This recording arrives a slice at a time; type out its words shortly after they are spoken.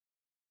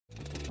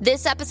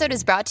This episode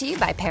is brought to you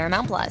by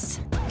Paramount Plus.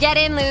 Get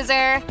in,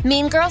 loser!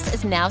 Mean Girls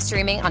is now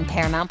streaming on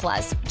Paramount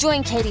Plus.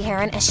 Join Katie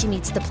Heron as she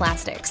meets the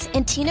plastics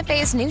in Tina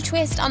Fey's new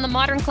twist on the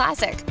modern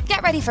classic.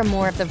 Get ready for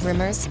more of the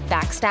rumors,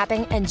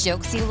 backstabbing, and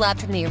jokes you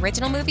loved from the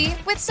original movie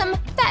with some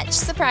fetch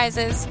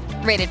surprises.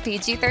 Rated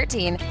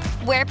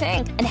PG-13. Wear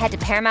pink and head to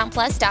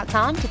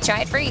ParamountPlus.com to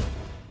try it free.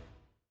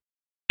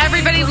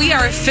 Everybody, we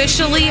are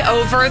officially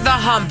over the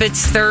hump.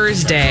 It's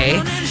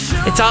Thursday.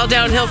 It's all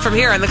downhill from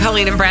here on the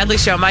Colleen and Bradley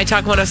Show, My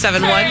Talk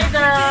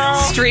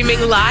 1071. Streaming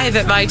live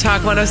at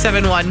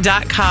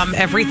MyTalk1071.com.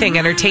 Everything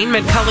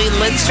Entertainment. Colleen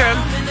Lindstrom,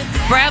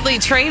 Bradley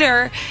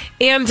Trainer.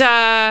 And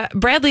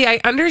Bradley,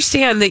 I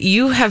understand that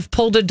you have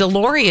pulled a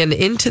DeLorean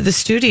into the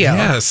studio.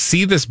 Yeah,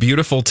 see this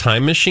beautiful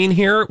time machine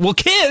here? Well,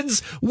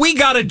 kids, we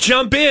got to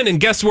jump in, and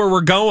guess where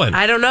we're going?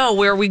 I don't know.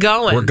 Where are we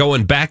going? We're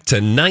going back to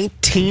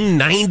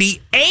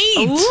 1998.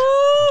 Ooh.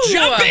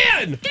 Jump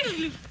in!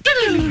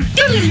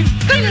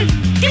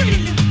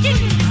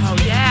 Oh,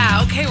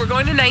 yeah. Okay, we're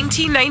going to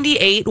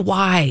 1998.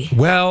 Why?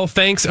 Well,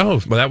 thanks.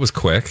 Oh, well, that was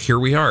quick. Here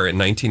we are in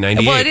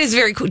 1998. Well, it is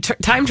very quick.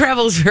 Time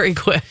travel is very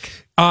quick.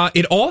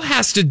 It all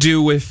has to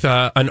do with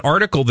an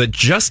article that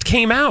just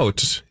came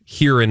out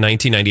here in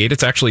 1998.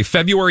 It's actually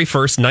February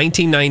 1st,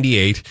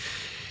 1998.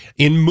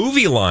 In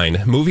Movie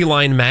Line. Movie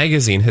Line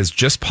magazine has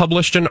just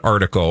published an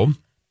article,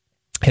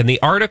 and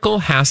the article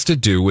has to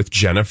do with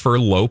Jennifer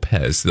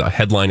Lopez. The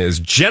headline is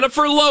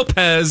Jennifer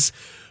Lopez,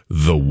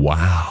 the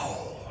Wow.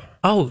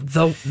 Oh,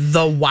 the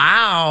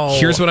Wow.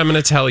 Here's what I'm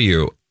going to tell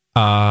you.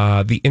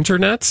 The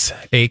internets,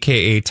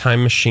 aka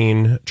time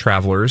machine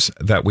travelers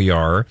that we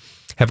are,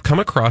 have come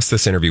across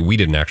this interview. We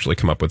didn't actually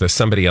come up with this.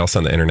 Somebody else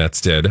on the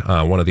internets did.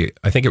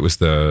 I think it was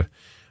the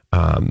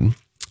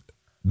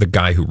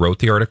guy who wrote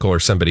the article or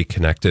somebody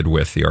connected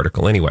with the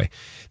article. Anyway,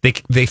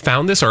 they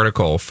found this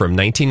article from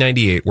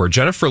 1998 where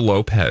Jennifer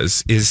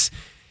Lopez is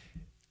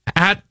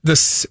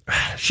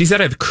she's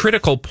at a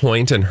critical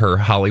point in her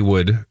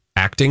Hollywood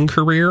acting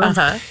career.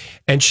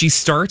 And she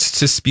starts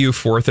to spew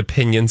forth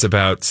opinions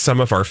about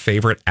some of our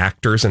favorite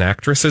actors and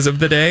actresses of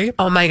the day.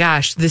 Oh my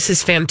gosh, this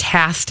is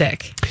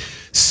fantastic.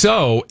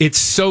 So it's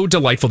so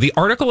delightful. The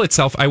article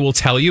itself, I will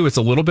tell you, it's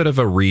a little bit of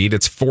a read.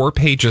 It's 4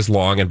 pages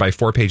long. And by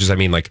 4 pages, I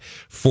mean like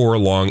 4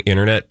 long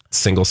internet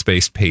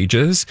single-spaced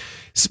pages.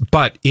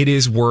 But it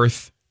is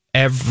worth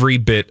every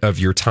bit of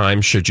your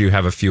time should you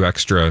have a few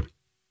extra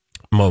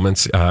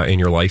moments in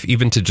your life,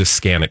 even to just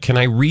scan it. Can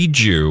I read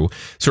you,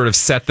 sort of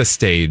set the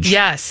stage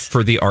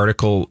for the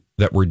article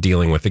that we're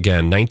dealing with?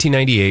 Again,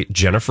 1998,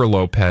 Jennifer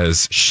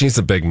Lopez, she's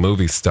a big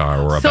movie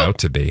star, or about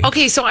to be.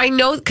 Okay, so I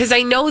know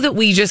that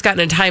we just got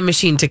in a time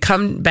machine to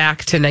come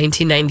back to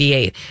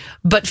 1998,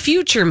 but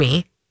future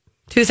me,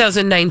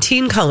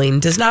 2019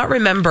 Colleen, does not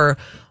remember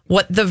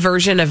what the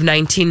version of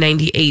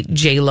 1998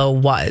 J-Lo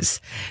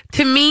was.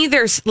 To me,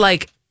 there's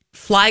like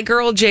Fly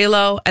Girl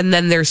J-Lo, and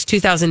then there's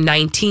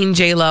 2019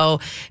 J-Lo.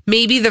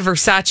 Maybe the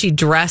Versace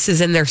dress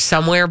is in there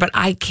somewhere, but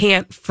I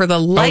can't for the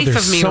life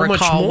of me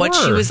recall what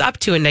she was up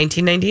to in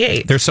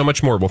 1998. There's so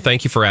much more. Well,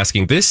 thank you for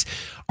asking. This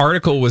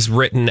article was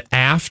written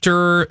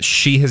after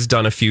she has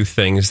done a few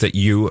things that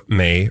you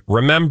may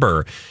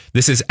remember.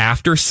 This is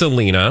after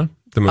Selena,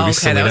 the movie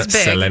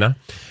Selena.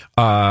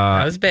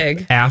 That was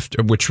big.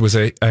 After, which was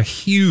a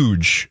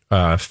huge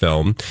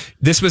film.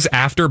 This was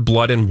after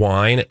Blood and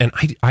Wine, and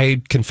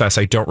I confess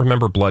I don't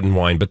remember Blood and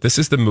Wine, but this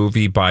is the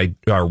movie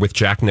with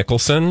Jack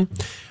Nicholson.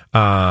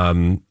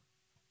 It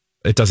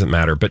doesn't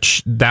matter,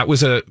 but that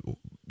was a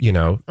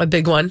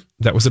big one.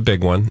 That was a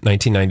big one,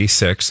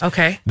 1996.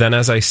 Okay. Then,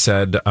 as I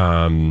said,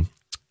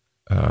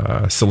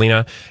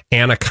 Selena,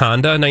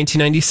 Anaconda,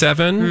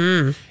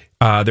 1997.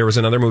 There was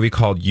another movie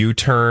called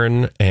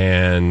U-Turn,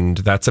 and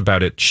that's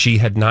about it. She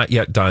had not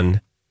yet done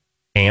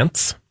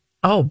Ants.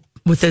 Oh,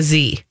 with a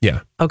Z. Yeah.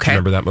 Okay.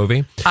 Remember that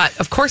movie?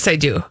 Of course I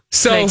do.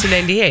 So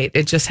 1998.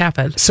 It just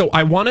happened. So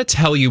I want to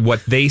tell you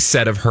what they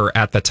said of her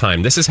at the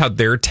time. This is how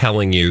they're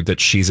telling you that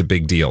she's a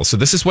big deal. So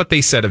this is what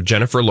they said of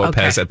Jennifer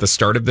Lopez at the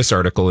start of this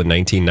article in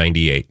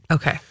 1998.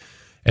 Okay.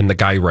 And the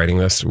guy writing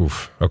this,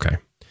 okay.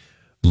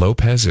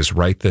 Lopez is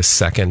right this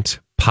second,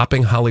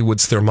 popping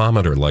Hollywood's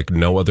thermometer like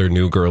no other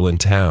new girl in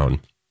town.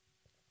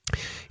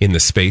 In the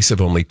space of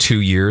only 2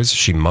 years,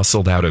 she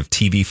muscled out of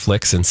TV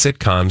flicks and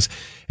sitcoms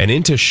and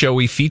into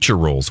showy feature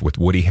roles with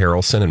Woody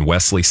Harrelson and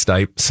Wesley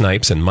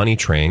Snipes in Money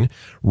Train,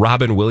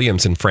 Robin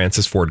Williams and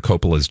Francis Ford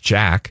Coppola's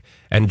Jack,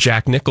 and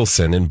Jack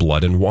Nicholson in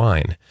Blood and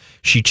Wine.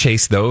 She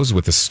chased those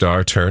with a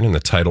star turn in the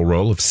title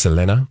role of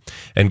Selena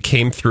and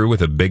came through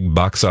with a big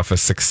box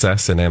office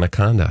success in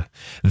Anaconda.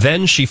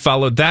 Then she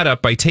followed that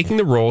up by taking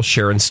the role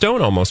Sharon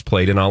Stone almost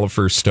played in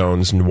Oliver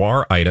Stone's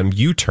noir item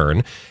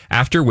U-Turn,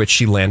 after which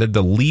she landed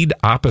the lead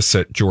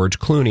opposite George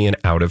Clooney in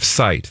Out of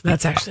Sight.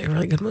 That's actually a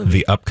really good movie.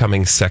 The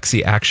upcoming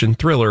sexy action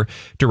thriller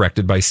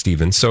directed by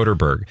Steven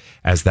Soderbergh.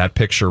 As that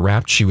picture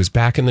wrapped, she was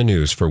back in the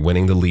news for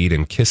winning the lead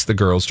in Kiss the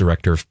Girls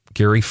director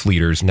Gary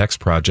Fleeter's next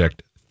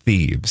project,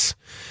 Thieves.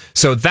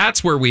 So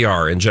that's where we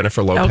are in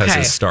Jennifer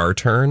Lopez's star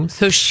turn.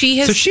 So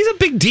she's a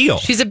big deal.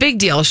 She's a big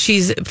deal.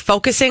 She's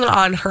focusing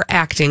on her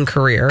acting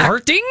career.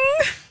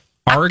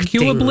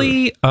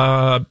 arguably,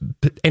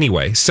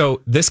 anyway,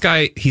 so this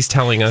guy, he's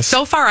telling us.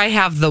 So far, I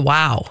have the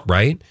wow.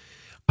 Right?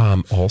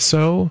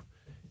 Also,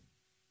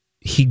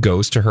 he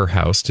goes to her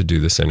house to do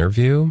this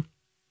interview.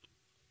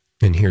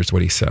 And here's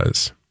what he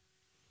says.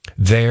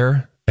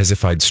 There, as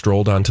if I'd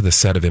strolled onto the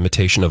set of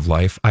Imitation of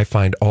Life, I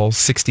find all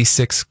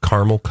 66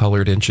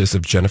 caramel-colored inches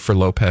of Jennifer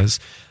Lopez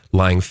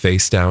lying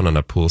face down on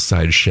a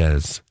poolside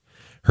chaise.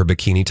 Her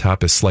bikini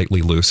top is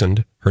slightly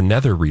loosened, her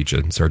nether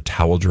regions are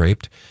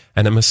towel-draped,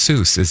 and a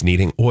masseuse is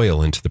kneading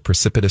oil into the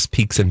precipitous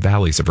peaks and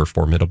valleys of her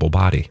formidable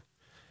body.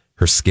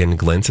 Her skin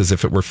glints as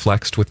if it were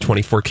flexed with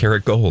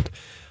 24-karat gold.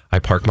 I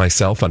park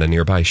myself on a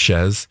nearby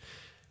chaise,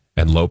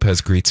 and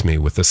Lopez greets me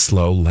with a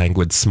slow,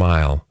 languid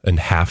smile and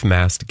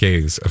half-mast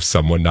gaze of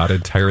someone not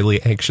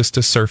entirely anxious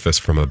to surface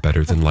from a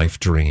better-than-life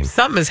dream.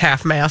 Something is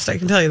half-mast, I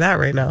can tell you that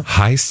right now.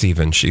 Hi,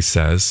 Stephen, she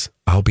says.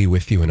 I'll be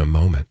with you in a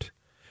moment.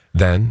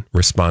 Then,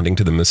 responding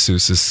to the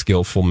masseuse's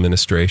skillful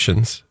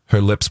ministrations,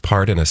 her lips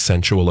part in a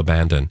sensual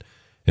abandon,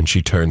 and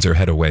she turns her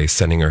head away,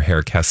 sending her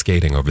hair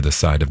cascading over the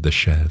side of the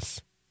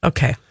chaise.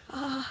 Okay.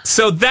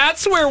 So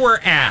that's where we're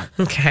at.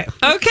 Okay.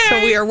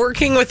 So we are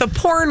working with a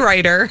porn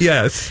writer.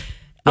 Yes.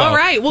 All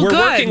right. Well, we're good.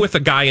 working with a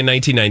guy in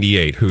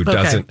 1998 who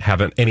doesn't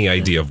have any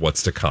idea of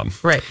what's to come.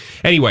 Right.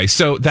 Anyway,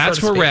 so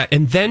that's where we're at.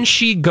 And then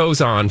she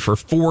goes on for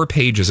 4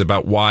 pages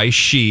about why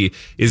she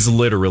is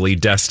literally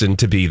destined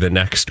to be the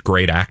next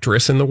great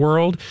actress in the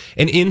world.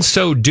 And in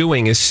so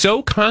doing is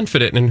so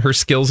confident in her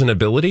skills and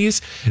abilities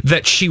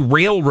that she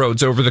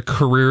railroads over the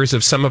careers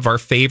of some of our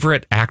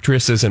favorite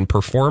actresses and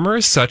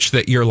performers, such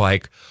that you're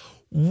like,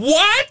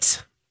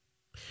 what?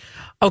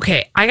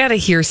 Okay, I got to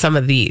hear some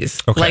of these.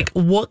 Okay. Like,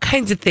 what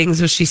kinds of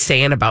things was she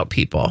saying about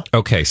people?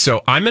 Okay,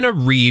 so I'm going to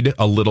read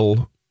a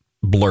little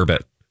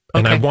blurbit,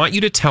 and I want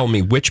you to tell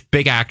me which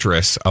big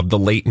actress of the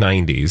late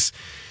 90s,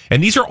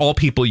 and these are all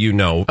people you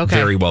know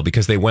very well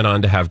because they went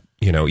on to have,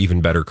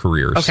 even better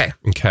careers.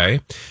 Okay.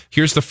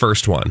 Here's the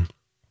first one.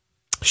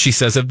 She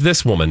says of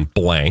this woman,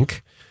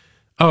 blank,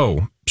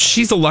 oh,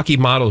 she's a lucky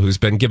model who's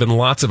been given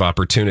lots of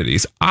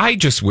opportunities. I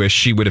just wish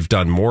she would have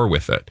done more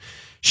with it.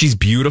 She's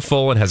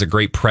beautiful and has a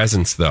great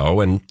presence,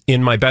 though. And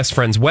in my best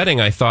friend's wedding,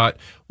 I thought,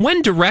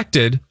 when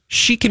directed,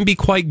 she can be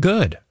quite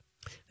good.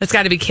 That's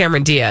got to be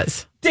Cameron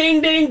Diaz. Ding,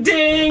 ding,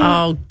 ding.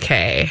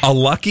 Okay. A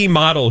lucky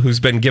model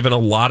who's been given a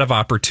lot of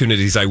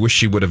opportunities I wish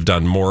she would have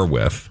done more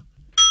with.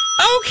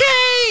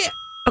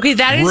 Okay,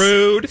 that is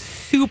rude.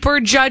 Super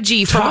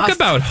judgy. Talk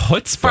about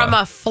chutzpah. From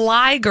a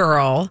fly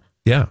girl.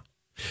 Yeah.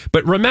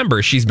 But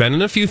remember, she's been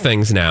in a few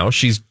things now.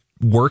 She's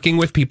working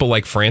with people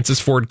like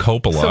Francis Ford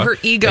Coppola. So her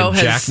ego and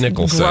has Jack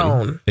Nicholson.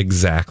 grown.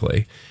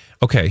 Exactly.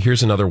 Okay,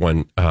 here's another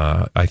one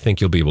I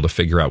think you'll be able to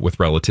figure out with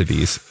relative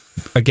ease.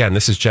 Again,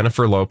 this is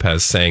Jennifer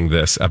Lopez saying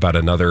this about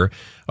another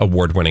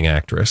award-winning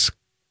actress.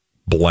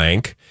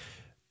 Blank.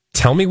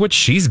 Tell me what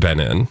she's been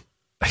in.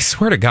 I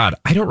swear to God,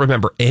 I don't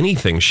remember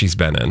anything she's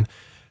been in.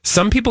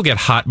 Some people get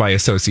hot by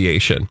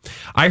association.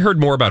 I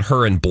heard more about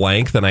her in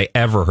blank than I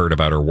ever heard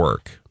about her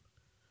work.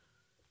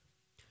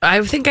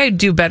 I think I'd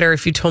do better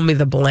if you told me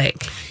the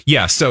blank.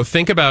 Yeah, so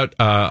think about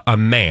a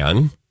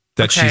man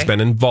that she's been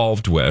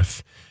involved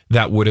with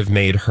that would have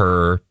made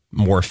her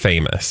more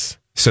famous.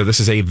 So this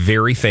is a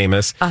very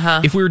famous.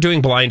 If we were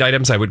doing blind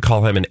items, I would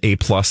call him an A+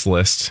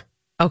 list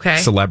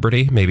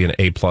celebrity, maybe an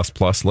A++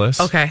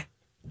 list. Okay.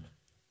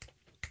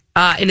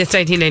 And it's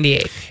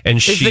 1998. And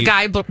is the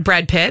guy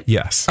Brad Pitt?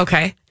 Yes.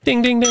 Okay.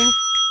 Ding, ding, ding.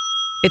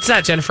 It's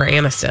not Jennifer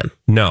Aniston.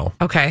 No.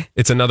 Okay.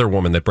 It's another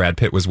woman that Brad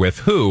Pitt was with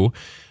who...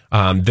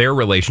 their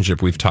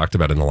relationship we've talked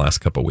about in the last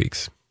couple of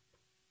weeks.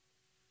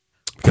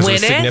 Because it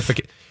was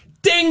significant.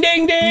 Ding,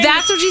 ding, ding.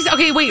 That's what she's...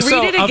 Okay, wait,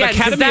 read it again. Of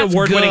Academy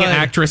Award-winning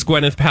actress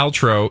Gwyneth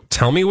Paltrow,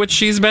 tell me what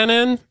she's been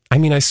in. I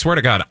mean, I swear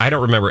to God, I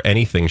don't remember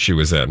anything she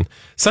was in.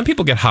 Some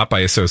people get hot by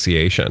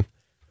association.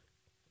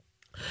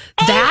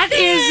 That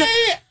is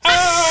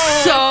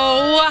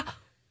so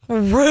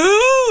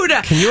rude.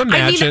 Can you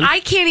imagine? I mean, I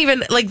can't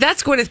even, like,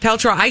 that's Gwyneth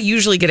Paltrow. I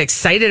usually get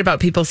excited about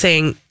people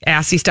saying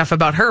assy stuff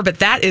about her, but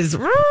that is...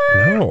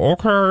 No,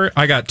 okay.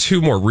 I got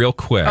 2 more real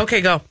quick. Okay,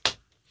 go.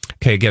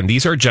 Okay, again,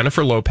 these are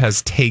Jennifer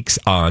Lopez takes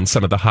on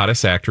some of the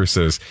hottest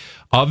actresses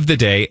of the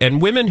day and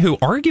women who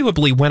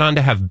arguably went on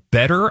to have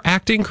better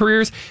acting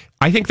careers.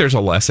 I think there's a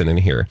lesson in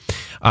here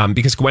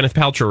because Gwyneth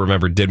Paltrow,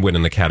 remember, did win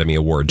an Academy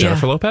Award.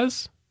 Jennifer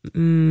Lopez?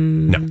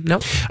 No.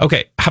 Nope.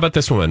 Okay, how about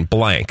this woman,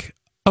 blank?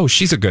 Oh,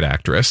 she's a good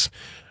actress.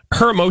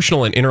 Her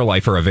emotional and inner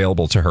life are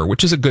available to her,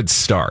 which is a good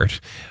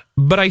start.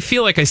 But I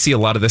feel like I see a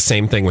lot of the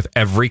same thing with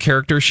every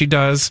character she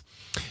does.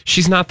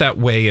 She's not that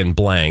way in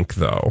blank,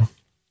 though.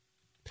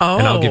 Oh.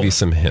 And I'll give you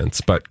some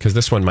hints, but because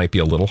this one might be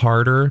a little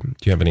harder. Do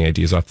you have any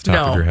ideas off the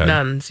top of your head?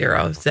 None.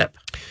 Zero. Zip.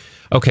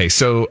 Okay,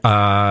 so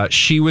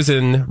she was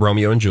in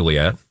Romeo and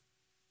Juliet.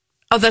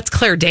 Oh, that's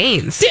Claire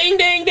Danes. Ding,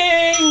 ding,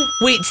 ding.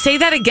 Wait, say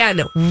that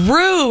again.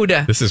 Rude.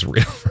 This is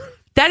real.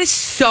 That is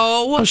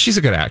so... Oh, she's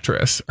a good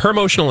actress. Her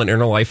emotional and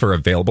inner life are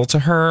available to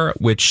her,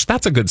 which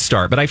that's a good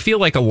start. But I feel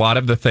like a lot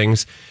of the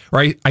things, or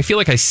I feel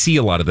like I see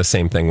a lot of the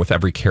same thing with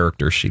every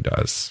character she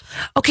does.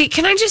 Okay,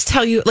 can I just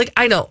tell you, like,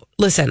 I know,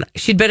 listen,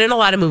 she'd been in a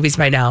lot of movies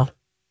by now.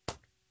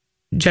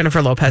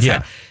 Jennifer Lopez.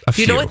 Yeah,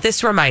 You know what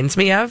this reminds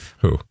me of?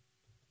 Who?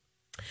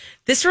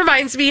 This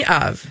reminds me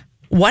of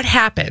what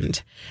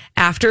happened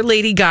after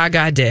Lady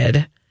Gaga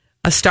did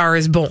A Star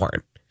Is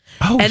Born.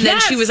 Oh, and then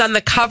she was on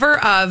the cover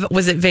of,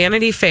 was it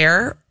Vanity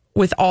Fair,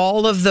 with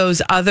all of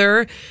those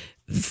other,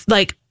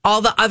 like, all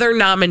the other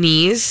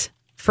nominees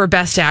for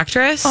Best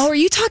Actress. Oh, are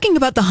you talking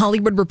about the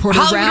Hollywood Reporter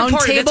round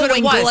table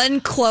when Glenn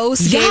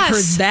Close gave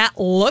her that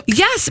look?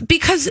 Yes,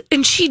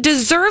 and she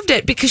deserved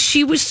it because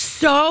she was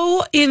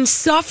so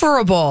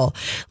insufferable.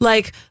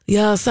 Like,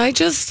 yes, I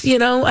just,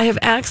 I have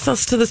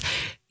access to this.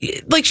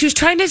 Like, she was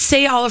trying to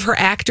say all of her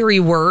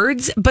actory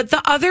words, but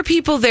the other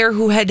people there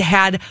who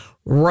had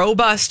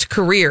robust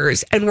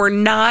careers and were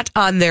not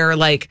on their,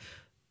 like,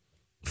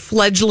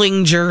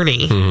 fledgling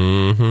journey.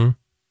 Mm-hmm.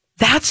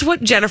 That's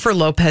what Jennifer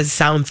Lopez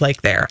sounds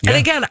like there. Yeah, and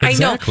again,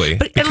 exactly. I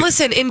know, and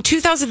listen, in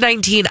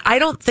 2019, I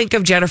don't think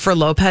of Jennifer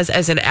Lopez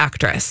as an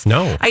actress.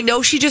 No. I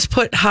know she just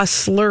put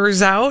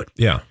Hustlers out.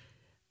 Yeah.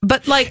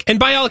 But like, and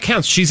by all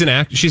accounts, she's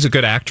a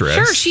good actress.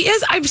 Sure, she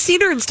is. I've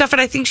seen her and stuff,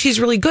 and I think she's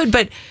really good.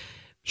 But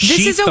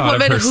this is a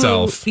woman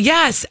who,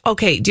 yes.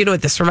 Okay. Do you know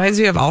what this reminds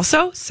me of?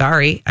 Also,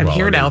 sorry, I'm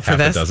here now for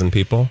this. A dozen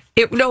people.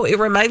 It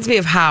reminds me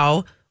of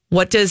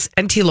what does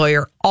NT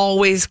Lawyer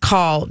always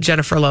call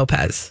Jennifer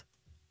Lopez?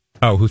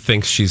 Oh, who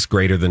thinks she's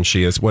greater than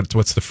she is?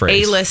 What's the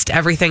phrase? A-list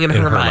everything in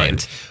her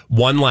mind.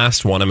 One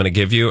last one I'm going to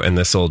give you, and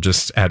this will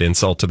just add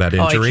insult to that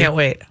injury. Oh, I can't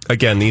wait.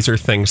 Again, these are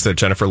things that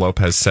Jennifer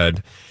Lopez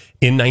said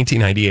in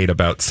 1998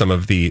 about some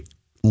of the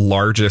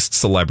largest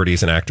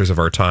celebrities and actors of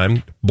our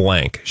time.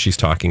 Blank, she's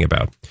talking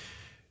about.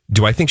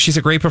 Do I think she's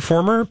a great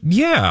performer?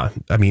 Yeah.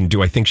 I mean,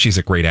 do I think she's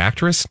a great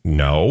actress?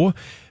 No.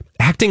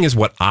 Acting is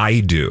what I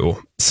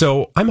do.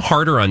 So I'm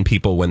harder on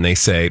people when they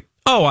say,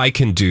 oh, I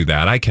can do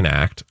that. I can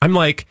act. I'm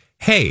like,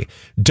 hey,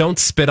 don't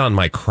spit on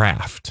my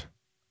craft.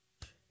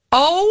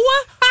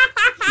 Oh,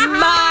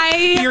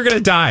 my You're going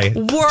to die.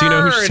 word. Do you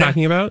know who she's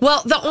talking about?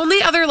 Well, the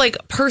only other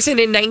person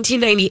in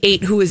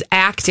 1998 who was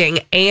acting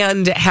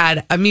and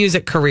had a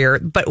music career,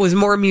 but was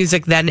more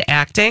music than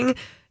acting,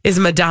 is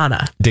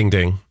Madonna. Ding,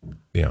 ding.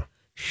 Yeah.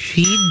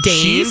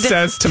 She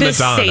says to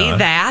Madonna, say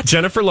that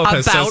Jennifer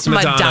Lopez about says to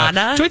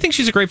Madonna, do I think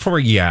she's a great performer?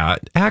 Yeah.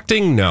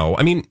 Acting? No.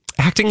 I mean,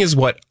 acting is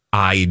what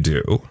I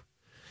do.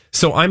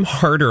 So I'm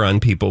harder on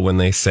people when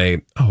they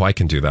say, oh, I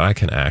can do that. I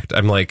can act.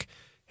 I'm like,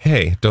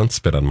 hey, don't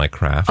spit on my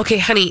craft. Okay,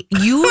 honey,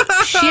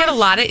 she had a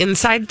lot of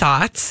inside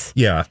thoughts.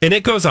 Yeah. And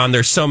it goes on.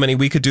 There's so many.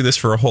 We could do this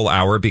for a whole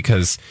hour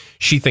because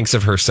she thinks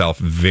of herself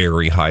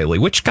very highly,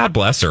 which God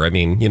bless her. I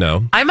mean,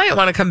 I might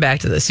want to come back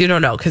to this. You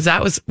don't know, because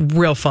that was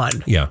real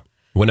fun. Yeah.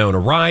 Winona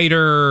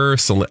Ryder.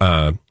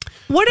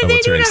 What did they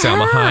do to her?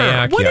 Salma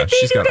Hayek. What yeah, did they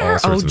she's do got to her? all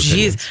sorts of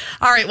opinions. Geez.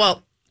 All right,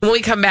 well, when we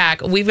come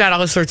back, we've got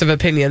all sorts of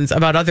opinions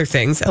about other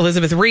things.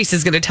 Elizabeth Reese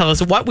is going to tell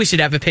us what we should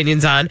have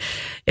opinions on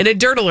in a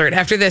Dirt Alert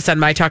after this on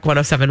My Talk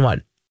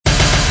 107.1.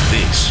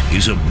 This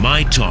is a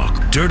My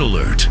Talk Dirt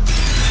Alert.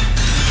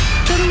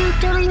 Dirt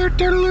Alert, Dirt Alert,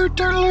 Dirt Alert,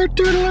 Dirt Alert,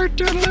 Dirt Alert,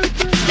 Dirt Alert.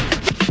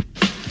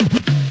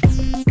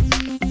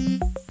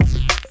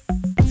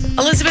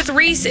 Elizabeth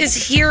Reese is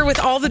here with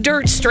all the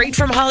dirt straight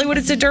from Hollywood.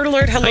 It's a Dirt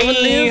Alert. Hello,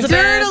 Elizabeth.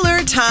 Dirt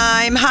Alert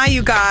time. Hi,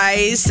 you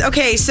guys.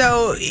 Okay,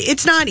 so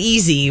it's not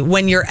easy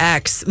when your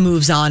ex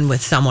moves on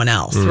with someone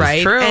else,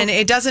 right? True. And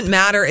it doesn't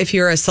matter if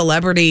you're a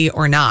celebrity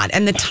or not.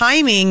 And the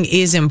timing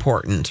is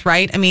important,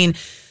 right? I mean,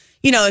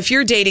 if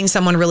you're dating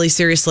someone really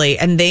seriously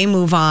and they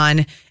move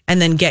on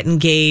and then get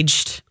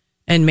engaged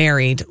and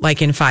married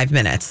like in 5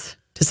 minutes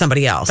to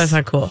somebody else. That's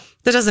not cool.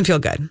 That doesn't feel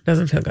good.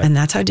 Doesn't feel good. And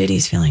that's how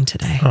Diddy's feeling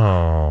today.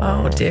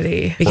 Oh,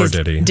 Diddy. Because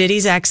Poor Diddy.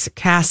 Diddy's ex,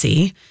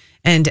 Cassie,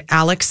 and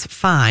Alex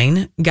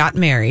Fine got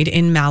married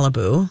in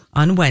Malibu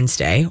on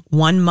Wednesday,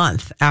 1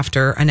 month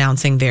after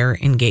announcing their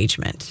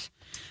engagement.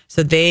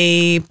 So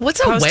they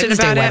What's a posted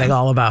Wednesday about wedding it.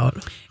 all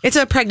about? It's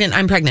I'm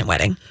pregnant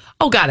wedding.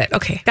 Oh, got it.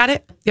 Okay. Got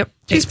it? Yep.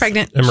 She's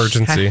pregnant.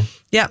 Emergency. Okay.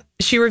 Yep.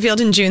 She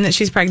revealed in June that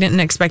she's pregnant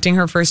and expecting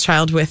her first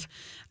child with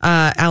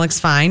Alex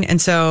Fine. And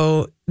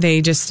so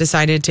they just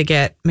decided to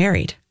get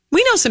married.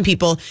 We know some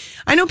people.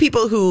 I know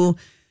people who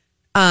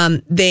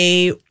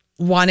they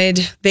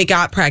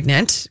got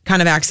pregnant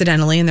kind of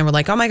accidentally and they were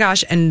like, oh my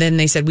gosh. And then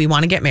they said, we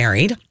want to get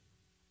married.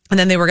 And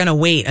then they were going to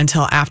wait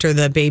until after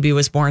the baby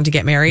was born to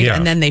get married. Yeah.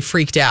 And then they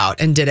freaked out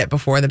and did it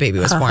before the baby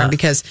was born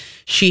because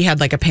she had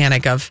like a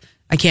panic of,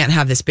 I can't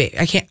have this baby.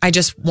 I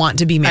just want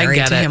to be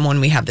married to him when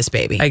we have this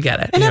baby. I get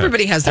it. And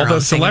everybody has their Although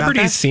own thing about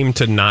celebrities that. seem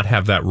to not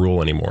have that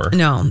rule anymore.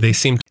 No. They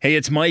seem Hey,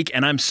 it's Mike,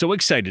 and I'm so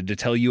excited to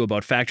tell you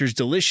about Factor's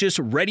delicious,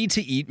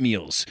 ready-to-eat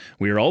meals.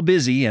 We are all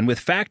busy, and with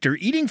Factor,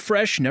 eating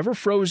fresh, never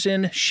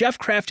frozen,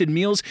 chef-crafted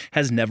meals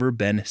has never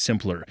been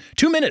simpler.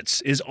 2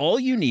 minutes is all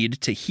you need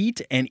to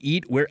heat and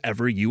eat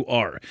wherever you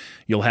are.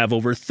 You'll have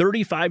over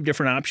 35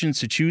 different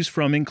options to choose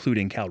from,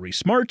 including Calorie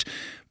Smart,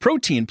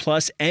 Protein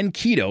Plus, and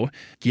Keto.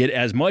 Get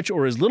as much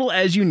or as little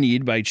as you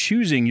need by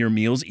choosing your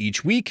meals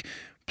each week.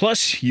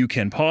 Plus, you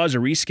can pause or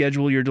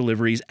reschedule your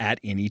deliveries at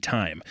any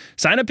time.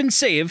 Sign up and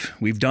save.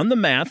 We've done the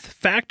math.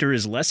 Factor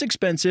is less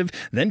expensive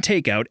than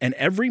takeout, and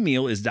every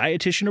meal is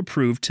dietitian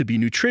approved to be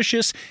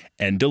nutritious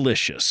and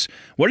delicious.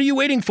 What are you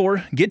waiting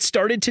for? Get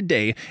started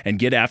today and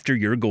get after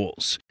your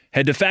goals.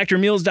 Head to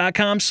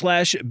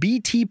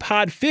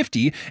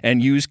factormeals.com/BTPod50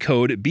 and use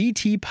code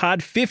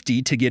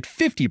BTPod50 to get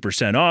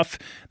 50% off.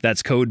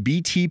 That's code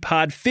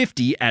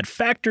BTPod50 at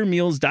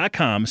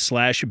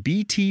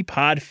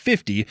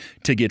factormeals.com/BTPod50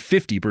 to get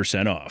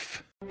 50%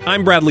 off.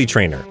 I'm Bradley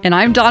Trainer. And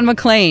I'm Don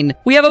McClain.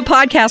 We have a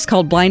podcast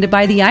called Blinded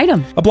by the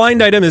Item. A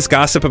blind item is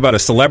gossip about a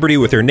celebrity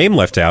with their name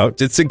left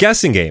out. It's a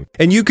guessing game,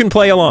 and you can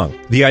play along.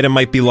 The item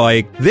might be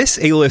like, this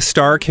A-list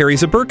star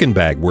carries a Birkin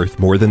bag worth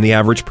more than the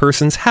average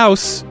person's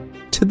house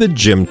to the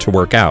gym to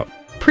work out.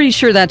 Pretty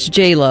sure that's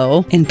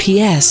J-Lo. And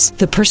P.S.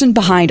 the person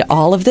behind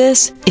all of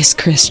this is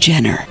Kris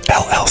Jenner,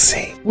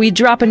 LLC. We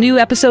drop a new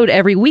episode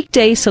every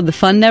weekday so the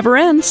fun never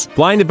ends.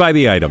 Blinded by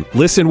the Item.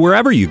 Listen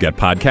wherever you get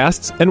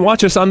podcasts and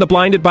watch us on the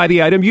Blinded by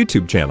the Item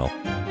YouTube channel.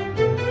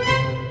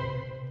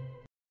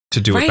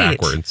 To do it Right.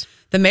 backwards.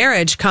 The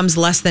marriage comes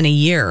less than a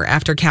year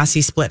after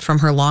Cassie split from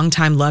her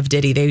longtime love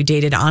Diddy. They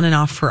dated on and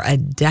off for a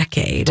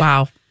decade.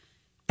 Wow.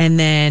 And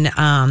then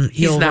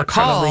you'll not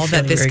recall probably that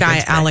feeling this very guy, good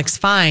today. Alex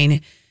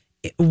Fine,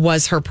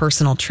 was her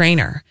personal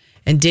trainer.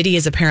 And Diddy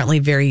is apparently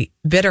very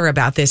bitter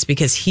about this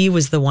because he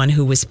was the one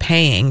who was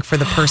paying for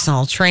the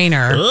personal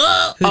trainer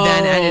who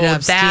then ended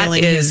up that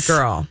stealing is- his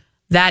girl.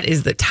 That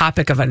is the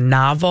topic of a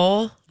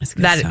novel. That's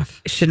good That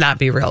stuff. should not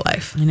be real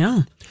life. I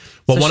know.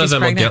 Well, So one of she's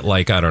them pregnant. will get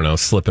like, I don't know,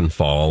 slip and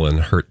fall and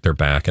hurt their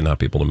back and not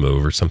be able to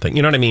move or something.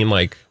 You know what I mean?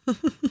 Like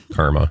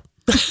karma.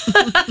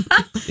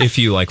 If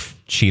you like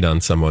cheat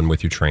on someone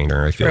with your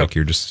trainer, I feel True. like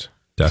you're just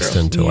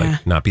destined to Yeah.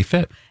 like not be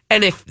fit.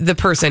 And if the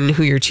person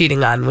who you're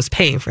cheating on was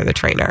paying for the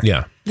trainer,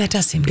 Yeah. That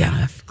does seem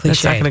kind of cliche.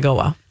 that's not going to go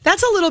well.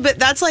 That's a little bit,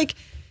 that's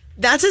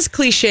as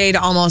cliched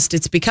almost,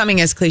 it's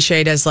becoming as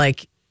cliched as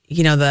like,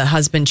 you know, the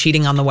husband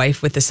cheating on the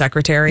wife with the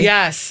secretary.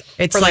 Yes.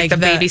 It's Or like the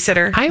like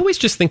babysitter. I always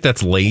just think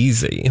that's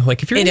lazy.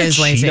 Like if you're It going to is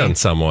cheat lazy. on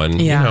someone,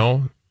 Yeah. you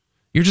know,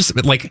 you're just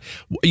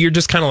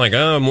kind of like,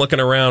 oh, I'm looking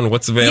around.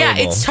 What's available? Yeah,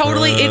 it's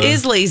totally, it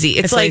is lazy.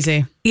 It's like,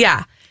 lazy.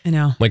 Yeah. I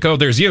know. Like, oh,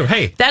 there's you.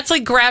 Hey, That's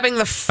like grabbing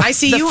the I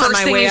see the you on first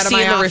my thing way you out of see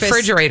my in the office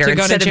refrigerator to go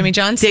to instead of Jimmy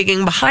John's.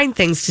 digging behind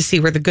things to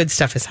see where the good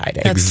stuff is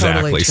hiding. That's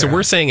exactly. totally So true.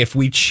 we're saying if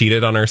we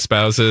cheated on our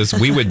spouses,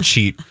 we would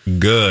cheat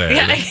good.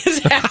 Yeah,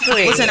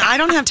 exactly. Listen, I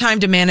don't have time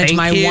to manage Thank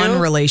my you. one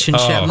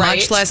relationship, Oh, Right.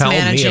 much less Tell me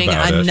managing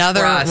about it. another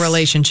Trust.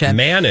 relationship.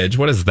 Manage.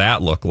 What does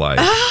that look like?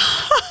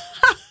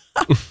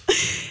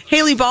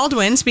 Haley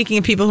Baldwin, speaking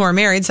of people who are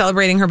married,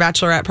 celebrating her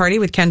bachelorette party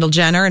with Kendall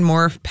Jenner and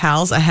more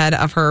pals ahead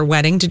of her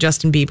wedding to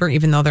Justin Bieber,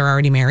 even though they're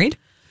already married.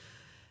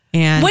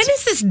 And When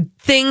is this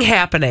thing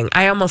happening?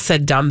 I almost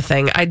said dumb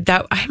thing. I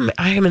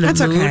am in a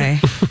That's mood. okay.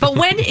 But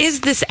when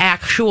is this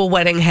actual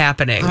wedding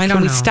happening? I don't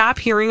Can we know. stop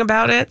hearing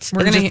about it?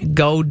 We're and gonna just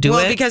go do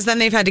well, it. because then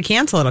they've had to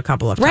cancel it a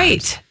couple of times.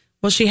 Right.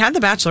 Well, she had the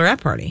bachelorette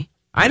party.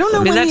 I don't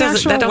know I mean, when that the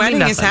doesn't- that actual don't mean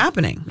wedding is nothing.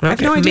 happening. I have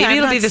Okay. no idea. Maybe I've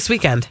it'll not be this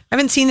weekend. I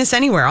haven't seen this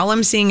anywhere. All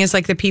I'm seeing is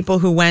like the people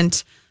who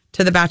went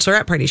to the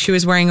bachelorette party. She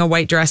was wearing a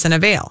white dress and a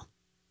veil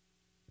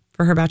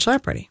for her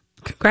bachelorette party,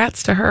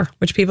 Congrats to her.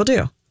 which people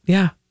do.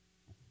 Yeah.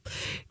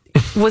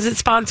 Was it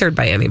sponsored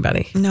by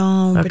anybody?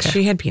 No, but Okay.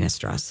 she had penis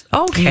straws.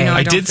 Okay. You know,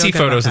 I don't did feel see good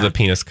photos about of the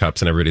penis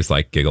cups and everybody's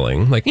like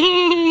giggling. Like,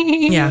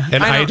 Yeah.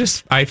 And I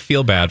don't-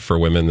 feel bad for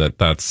women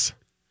that's.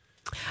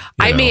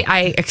 you know.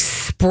 I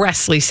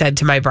expressly said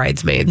to my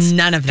bridesmaids,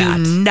 None of that.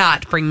 Do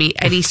not bring me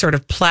any sort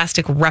of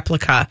plastic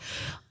replica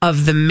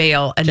of the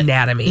male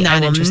anatomy. Not I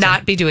will interested.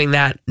 not be doing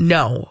that.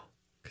 No,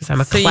 because I'm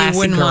a So classy you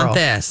wouldn't girl. want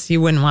this. You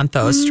wouldn't want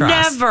those straws.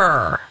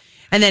 Never.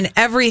 And then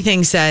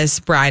everything says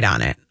bride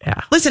on it.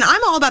 Yeah. Listen,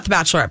 I'm all about the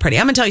bachelorette party.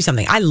 I'm going to tell you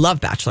something. I love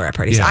bachelorette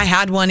parties. Yeah. I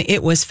had one.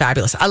 It was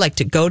fabulous. I like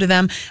to go to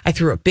them. I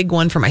threw a big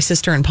one for my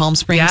sister in Palm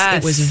Springs. Yes.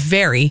 It was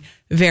very,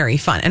 very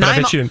fun. And But I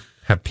I'm bet you didn't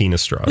have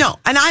penis straws. no,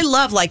 and I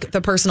love like the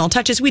personal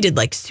touches. We did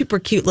like super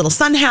cute little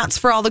sun hats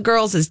for all the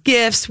girls as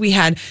gifts. We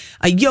had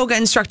a yoga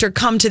instructor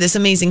come to this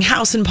amazing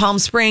house in Palm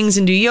Springs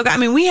and do yoga. I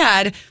mean,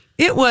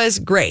 it was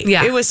great.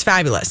 Yeah. It was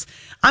fabulous.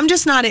 I'm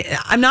not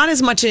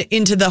as much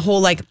into the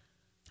whole like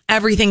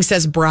everything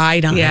says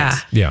bride on Yeah.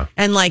 it. Yeah.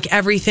 And like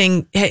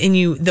everything,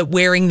 and the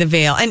wearing the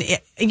veil. And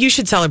you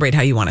should celebrate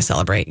how you want to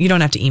celebrate. You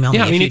don't have to email me.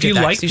 Yeah, I mean, if did you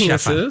that, like 'cause you should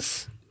have fun.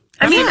 penises.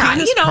 I mean, have a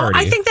penis party.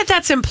 I think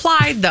that's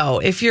implied though.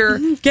 If you're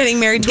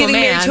Getting married to a man.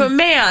 married to a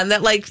man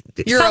that like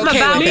You're something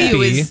okay about with it. you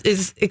Maybe.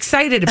 is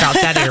excited about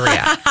that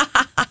area.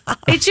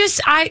 It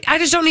just I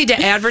just don't need to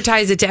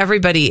advertise it to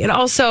everybody. And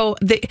also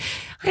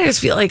I just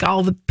feel like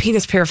all the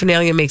penis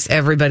paraphernalia makes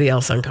everybody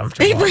else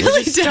uncomfortable. It really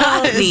You just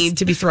don't does. need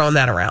to be throwing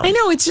that around. I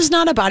know it's just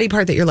not a body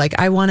part that you're like,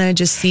 I want to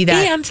just see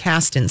that And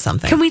cast in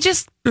something. Can we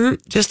just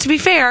to be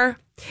fair,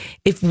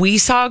 if we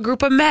saw a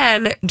group of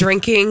men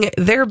drinking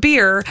their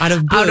beer out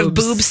of boob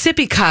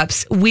sippy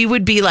cups, we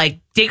would be like,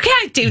 you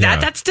can't do that.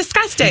 Yeah. That's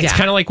disgusting. It's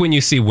kind of like when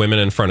you see women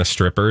in front of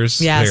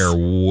strippers. Yes. They're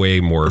way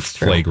more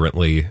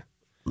flagrantly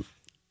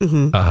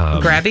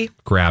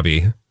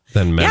grabby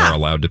than men are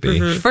allowed to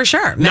be. For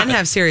sure. Men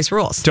have serious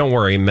rules. Don't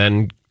worry,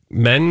 men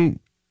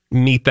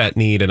meet that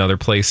need in other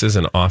places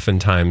and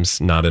oftentimes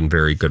not in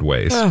very good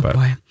ways. But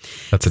boy.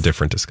 That's a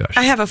different discussion.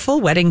 I have a full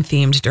wedding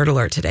themed Dirt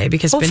Alert today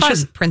because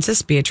fun.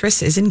 Princess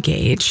Beatrice is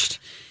engaged,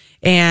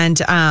 and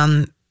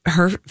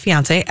her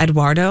fiance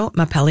Eduardo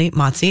Mapelli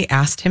Mazzi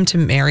asked her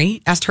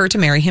to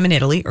marry him in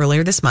Italy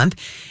earlier this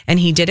month, and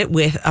he did it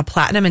with a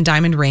platinum and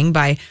diamond ring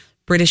by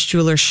British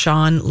jeweler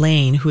Sean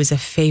Lane, who is a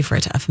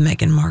favorite of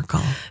Meghan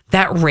Markle.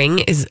 That ring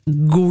is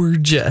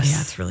gorgeous.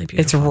 Yeah, it's really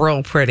beautiful. It's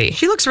real pretty.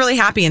 She looks really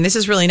happy, and this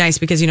is really nice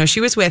because,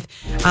 she was with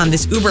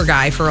this Uber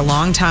guy for a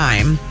long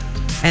time,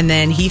 and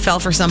then he fell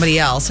for somebody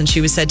else, and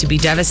she was said to be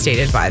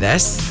devastated by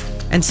this.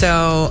 And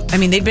so,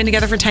 they'd been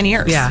together for 10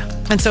 years. Yeah.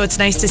 And so it's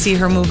nice to see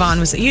her move on.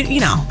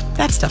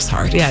 That stuff's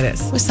hard. Yeah, it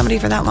is. With somebody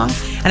for that long.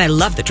 And I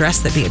love the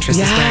dress that Beatrice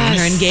is wearing in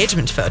her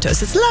engagement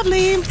photos. It's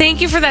lovely. Thank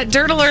you for that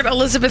Dirt Alert,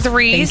 Elizabeth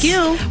Reese. Thank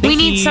you. We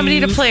need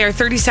somebody to play our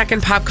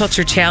 30-second pop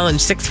culture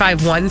challenge,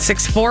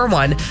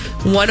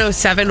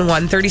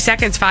 651-641-1071. 30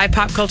 seconds, 5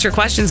 pop culture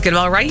questions. Get them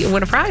all right, you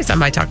win a prize on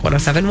My Talk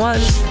 1071.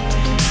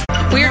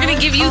 We are going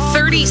to give you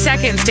 30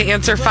 seconds to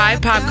answer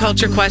 5 pop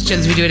culture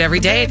questions. We do it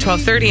every day at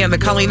 12:30 on the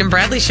Colleen and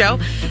Bradley Show.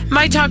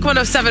 My Talk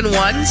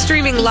 1071,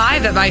 streaming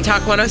live at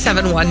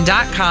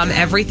mytalk1071.com.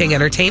 Everything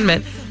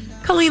entertainment.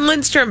 Colleen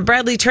Lindstrom,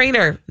 Bradley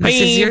Trainer.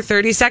 This is your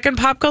 30-second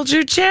pop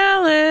culture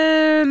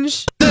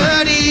challenge.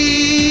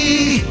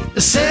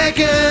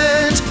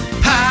 30-second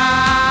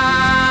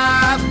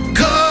pop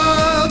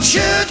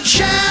culture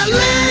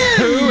challenge.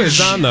 Who is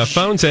on the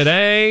phone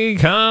today,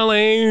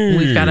 Colleen?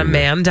 We've got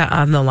Amanda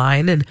on the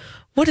line, and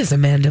what is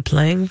Amanda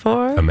playing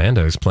for?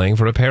 Amanda is playing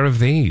for a pair of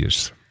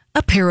these.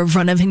 A pair of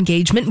Run of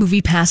Engagement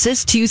movie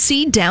passes to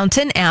see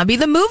Downton Abbey,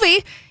 the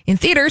movie, in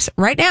theaters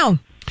right now.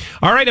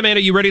 All right,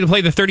 Amanda, you ready to play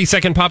the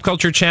 30-second pop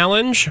culture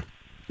challenge?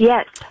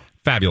 Yes.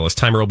 Fabulous.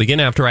 Timer will begin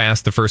after I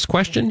ask the first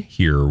question.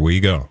 Here we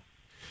go.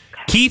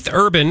 Keith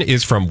Urban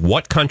is from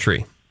what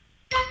country?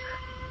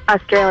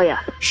 Australia.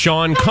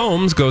 Sean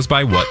Combs goes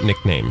by what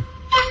nickname?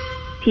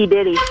 P.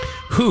 Diddy.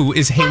 Who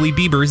is Hailey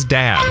Bieber's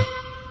dad?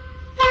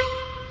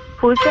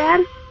 Who's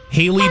dad?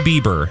 Hailey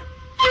Bieber.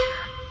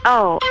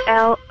 Not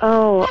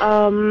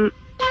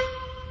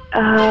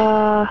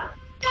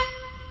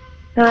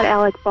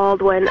Alec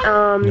Baldwin.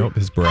 Nope,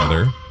 his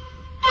brother.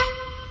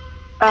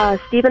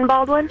 Stephen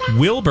Baldwin.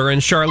 Wilbur in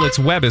Charlotte's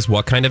Web is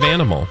what kind of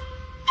animal?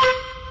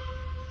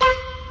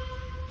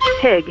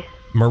 Pig.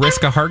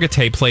 Mariska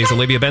Hargitay plays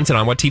Olivia Benson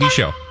on what TV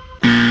show?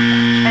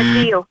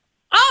 SVU.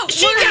 Oh,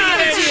 she got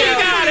it! She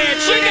got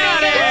it! She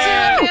got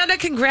it! Amanda,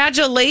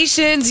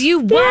 congratulations. You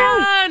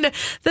won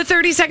the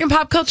 30-second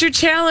pop culture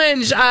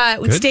challenge.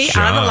 Stay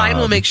on the line.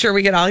 We'll make sure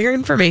we get all your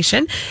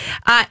information.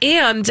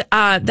 And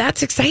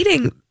that's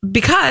exciting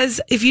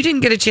because if you didn't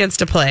get a chance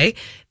to play,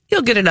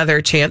 you'll get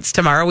another chance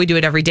tomorrow. We do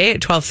it every day at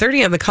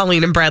 12:30 on the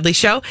Colleen and Bradley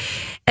Show.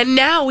 And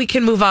now we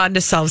can move on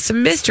to solve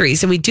some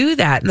mysteries. And we do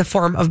that in the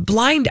form of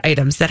blind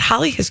items that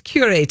Holly has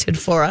curated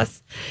for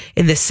us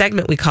in this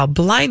segment we call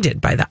Blinded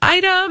by the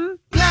Item.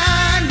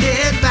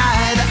 Blinded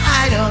by the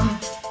item.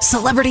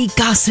 Celebrity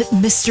gossip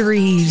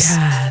mysteries.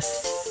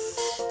 Yes.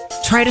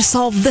 Try to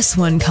solve this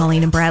one,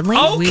 Colleen and Bradley.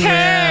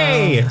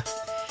 Okay.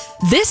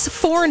 This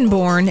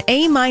foreign-born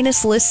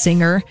A-list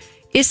singer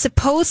is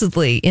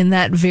supposedly in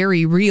that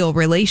very real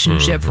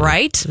relationship,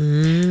 right?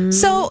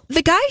 So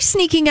the guy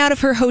sneaking out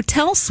of her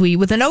hotel suite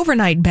with an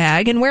overnight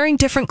bag and wearing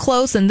different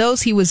clothes than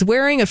those he was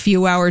wearing a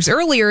few hours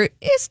earlier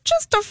is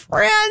just a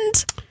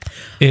friend.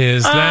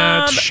 Is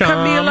that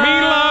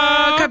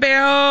Camila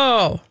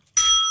Cabello?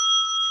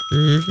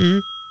 Mm-hmm.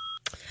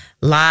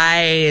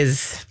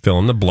 Lies. Fill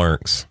in the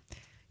blanks.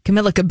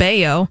 Camila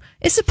Cabello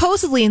is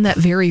supposedly in that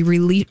very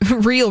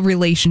real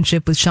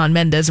relationship with Shawn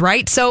Mendes,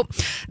 right? So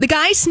the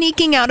guy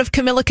sneaking out of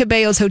Camila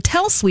Cabello's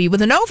hotel suite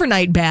with an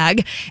overnight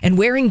bag and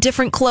wearing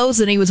different clothes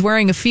than he was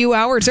wearing a few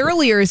hours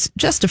earlier is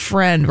just a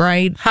friend,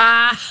 right?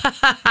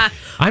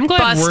 I'm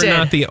glad we're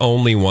not the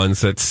only ones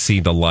that see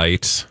the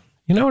light.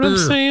 You know what I'm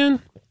saying?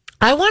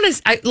 I want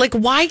to,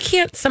 why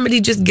can't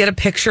somebody just get a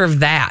picture of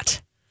that?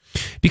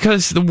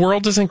 Because the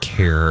world doesn't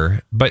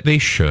care, but they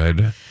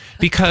should.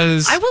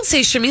 Because I will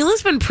say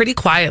Shamila's been pretty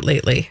quiet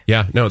lately.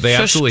 Yeah, no, they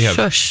absolutely have.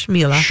 Shush,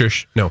 Mila.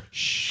 Shush, no,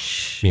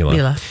 shh,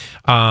 Mila.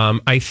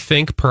 I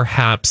think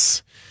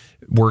perhaps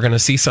we're going to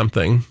see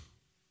something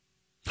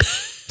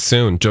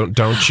soon.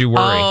 Don't you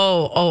worry.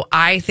 Oh,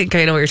 I think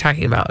I know what you're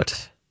talking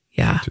about.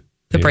 Yeah,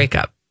 the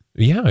breakup.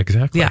 Yeah,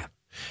 exactly. Yeah.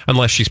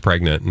 Unless she's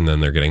pregnant and then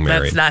they're getting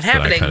married. That's not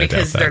happening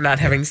because they're not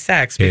having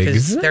sex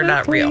because they're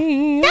not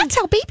real. That's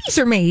how babies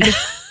are made.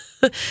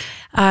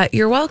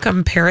 You're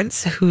welcome,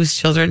 parents whose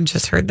children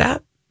just heard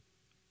that.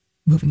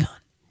 Moving on.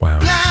 Wow.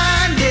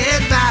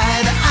 Blinded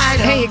by the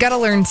item. Hey, you got to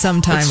learn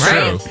sometime,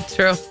 right? It's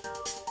true.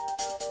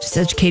 Just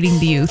educating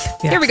the youth.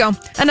 Yes. Here we go.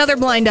 Another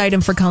blind item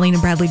for Colleen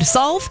and Bradley to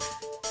solve.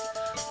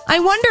 I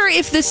wonder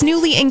if this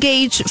newly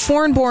engaged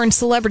foreign-born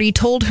celebrity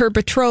told her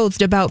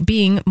betrothed about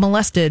being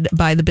molested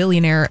by the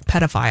billionaire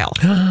pedophile.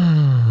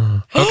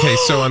 Okay,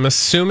 so I'm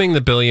assuming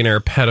the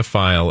billionaire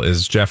pedophile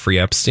is Jeffrey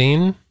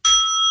Epstein.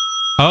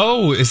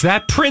 Oh, is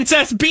that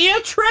Princess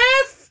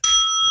Beatrice?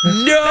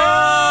 No!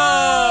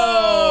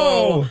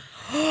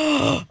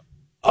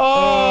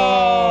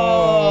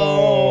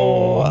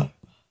 Oh.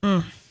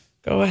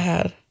 Go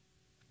ahead.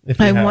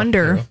 I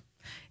wonder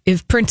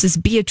if Princess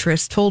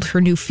Beatrice told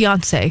her new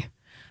fiancé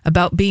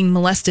about being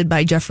molested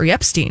by Jeffrey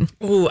Epstein.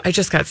 Ooh, I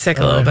just got sick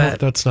a little bit. Hope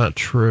that's not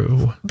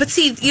true. But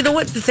see, you know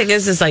what the thing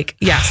is like,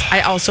 yes,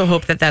 I also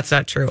hope that that's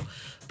not true.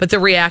 But the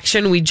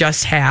reaction we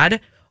just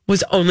had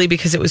was only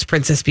because it was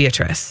Princess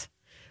Beatrice.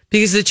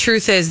 Because the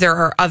truth is there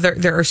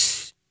are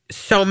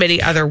so many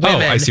other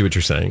women. Oh, I see what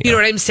you're saying. You know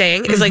what I'm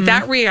saying? Is like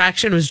that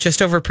reaction was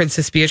just over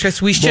Princess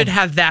Beatrice. We should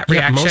have that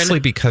reaction. Yeah, mostly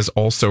because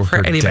also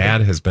her dad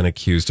has been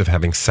accused of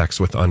having sex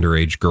with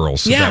underage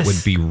girls. So that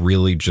would be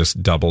really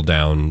just double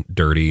down,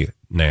 dirty,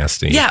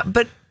 nasty. Yeah,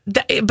 but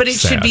it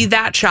should be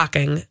that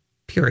shocking,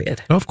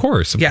 period. Of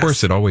course. Of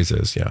course it always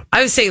is, yeah.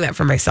 I was saying that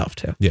for myself,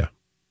 too. Yeah.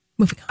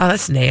 Moving on. Oh,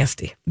 that's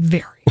nasty.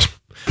 Very.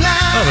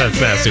 Oh,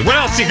 that's nasty. What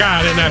else you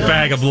got in that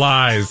bag of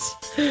lies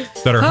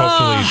that are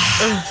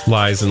hopefully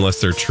lies unless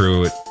they're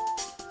true?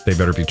 They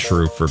better be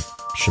true for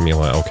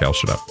Shamila. Okay, I'll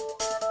shut up.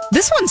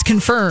 This one's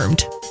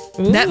confirmed.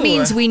 Ooh. That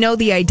means we know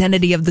the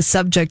identity of the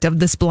subject of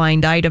this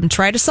blind item.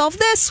 Try to solve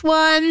this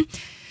one.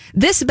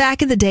 This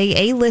back in the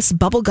day A-list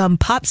bubblegum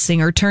pop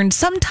singer turned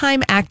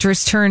sometime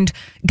actress turned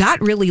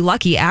got really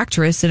lucky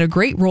actress in a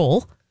great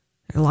role.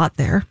 A lot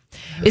there.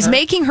 Is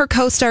making her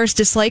co-stars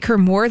dislike her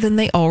more than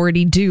they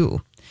already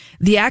do.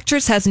 The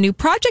actress has a new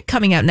project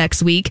coming out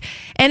next week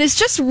and is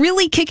just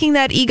really kicking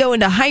that ego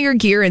into higher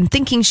gear and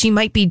thinking she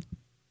might be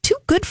too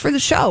good for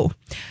the show.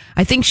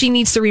 I think she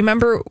needs to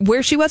remember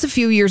where she was a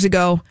few years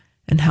ago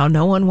and how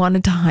no one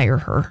wanted to hire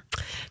her.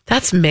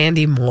 That's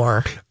Mandy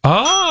Moore.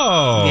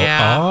 Oh.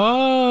 Yeah.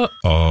 Oh.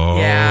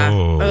 Yeah.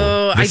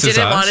 Oh, I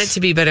didn't want it to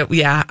be, but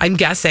I'm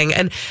guessing.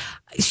 And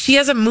she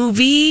has a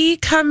movie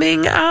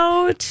coming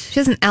out. She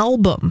has an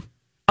album.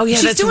 Oh, yeah,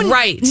 She's that's doing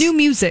right. New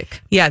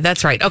music. Yeah,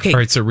 that's right. Okay. All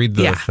right, so read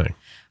the thing.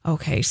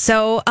 Okay,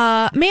 so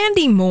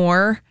Mandy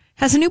Moore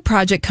has a new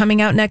project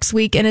coming out next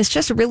week and is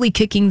just really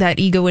kicking that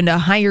ego into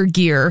higher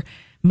gear,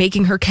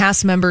 making her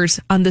cast members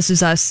on This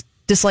Is Us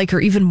dislike her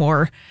even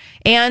more.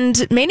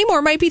 And Mandy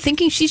Moore might be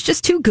thinking she's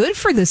just too good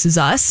for This Is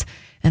Us.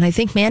 And I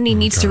think Mandy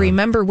needs to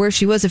remember where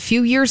she was a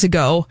few years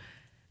ago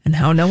and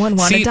how no one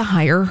wanted to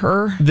hire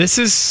her. This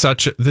is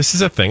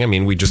a thing. I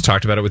mean, we just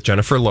talked about it with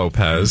Jennifer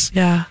Lopez.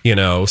 Yeah. You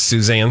know,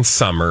 Suzanne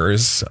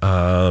Summers.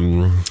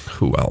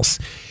 Who else?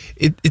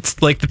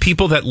 It's like the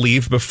people that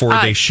leave before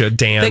they should.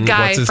 Dan, the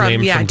guy what's his from, name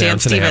from Dan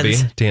Downton Abbey?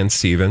 Stevens. Dan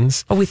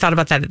Stevens. Oh, we thought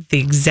about that at the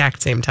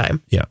exact same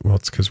time. Yeah, well,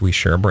 it's because we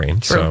share a brain.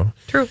 True.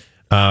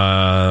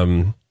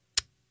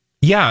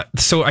 Yeah,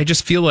 so I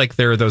just feel like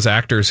there are those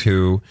actors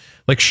who,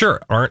 like,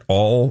 sure, aren't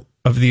all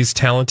of these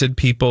talented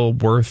people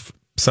worth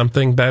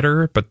something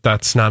better, but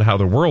that's not how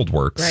the world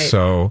works. Right.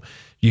 So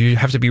you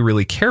have to be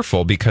really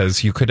careful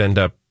because you could end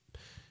up,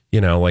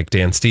 you know, like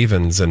Dan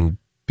Stevens and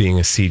being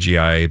a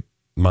CGI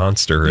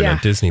monster in a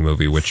Disney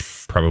movie,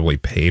 which probably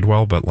paid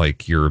well, but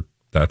like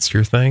that's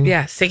your thing.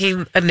 Yeah,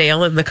 sticking a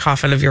nail in the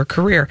coffin of your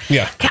career.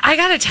 Yeah. I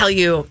got to tell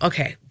you,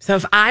 okay, so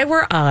if I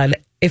were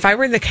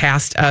in the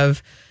cast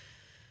of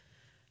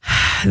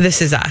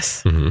This Is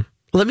Us,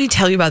 let me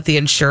tell you about the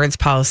insurance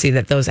policy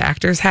that those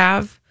actors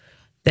have,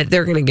 that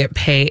they're going to get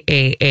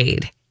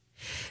paid.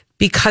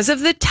 Because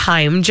of the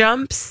time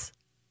jumps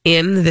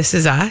in This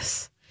Is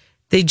Us,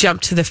 they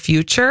jump to the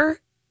future,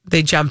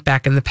 they jump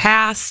back in the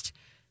past,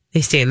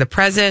 they stay in the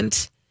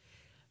present.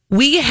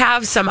 We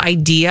have some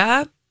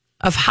idea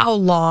of how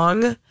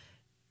long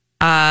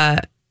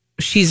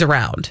she's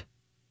around.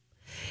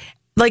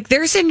 Like,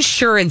 there's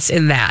insurance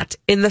in that,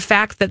 in the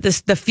fact that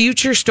the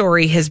future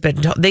story has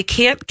been told. They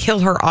can't kill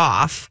her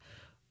off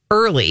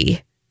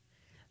early,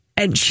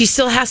 and she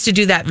still has to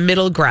do that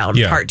middle ground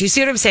part. Do you see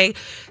what I'm saying?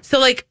 So,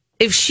 like,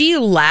 if she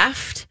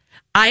left,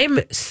 I'm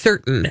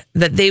certain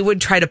that they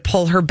would try to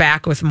pull her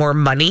back with more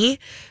money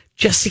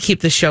just to keep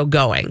the show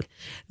going.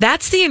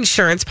 That's the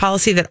insurance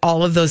policy that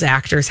all of those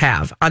actors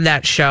have on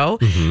that show,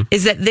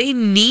 is that they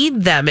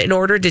need them in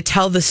order to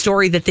tell the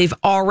story that they've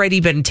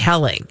already been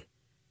telling.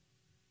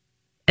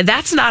 And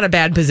that's not a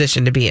bad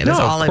position to be in, is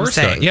all I'm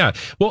saying. Not. Yeah.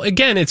 Well,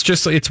 again,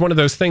 it's one of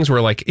those things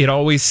where, like, it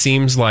always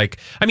seems like,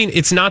 I mean,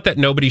 it's not that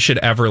nobody should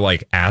ever,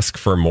 like, ask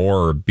for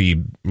more or be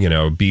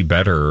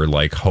better or,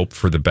 like, hope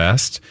for the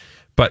best.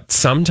 But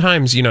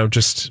sometimes,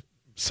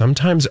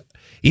 sometimes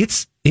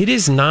it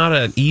is not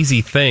an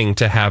easy thing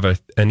to have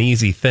an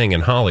easy thing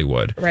in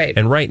Hollywood. Right.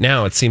 And right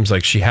now it seems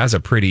like she has a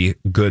pretty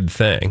good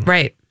thing.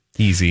 Right.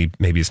 Easy,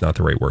 maybe is not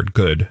the right word.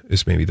 Good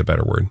is maybe the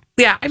better word.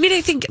 Yeah. I mean,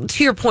 I think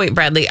to your point,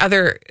 Bradley,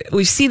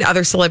 we've seen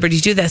other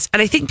celebrities do this.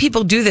 And I think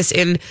people do this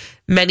in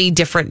many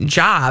different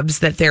jobs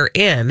that they're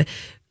in.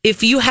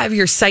 if you have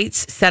your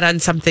sights set on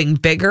something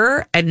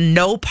bigger and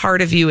no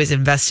part of you is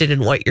invested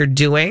in what you're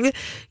doing,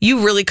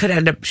 you really could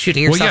end up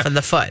shooting yourself in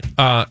the foot.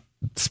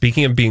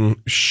 Speaking of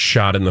being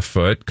shot in the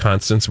foot,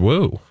 Constance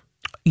Wu.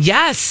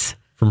 Yes.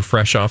 From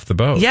Fresh Off the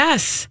Boat.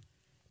 Yes.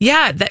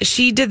 Yeah, that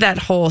she did that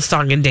whole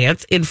song and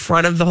dance in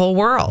front of the whole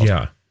world.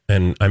 Yeah.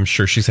 And I'm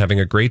sure she's having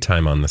a great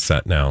time on the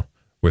set now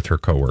with her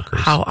coworkers.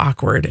 How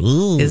awkward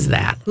is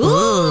that?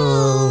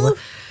 Ooh.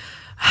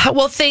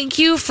 Well, thank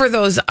you for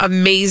those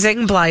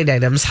amazing blind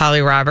items,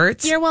 Holly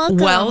Roberts. You're welcome.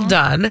 Well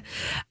done.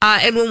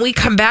 And when we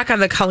come back on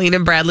the Colleen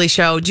and Bradley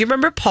show, do you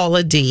remember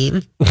Paula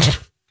Dean?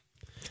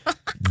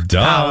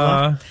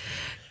 Duh.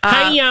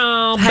 Hey,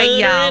 y'all.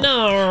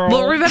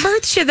 Well, remember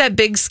she had that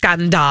big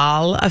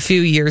scandal a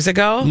few years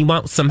ago? You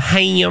want some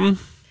ham?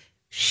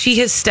 She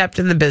has stepped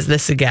in the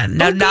business again.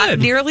 Now, not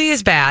nearly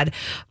as bad,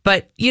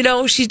 but,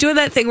 she's doing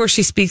that thing where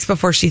she speaks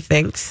before she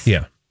thinks.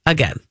 Yeah.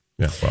 Again.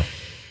 Yeah, well.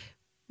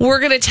 We're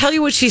going to tell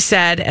you what she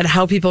said and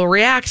how people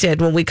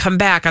reacted when we come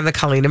back on the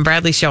Colleen and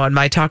Bradley show on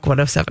My Talk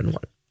 107.1.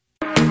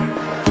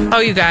 Oh,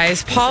 you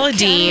guys, Paula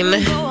Dean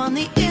has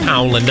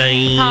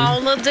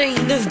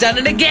done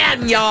it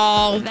again,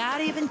 y'all.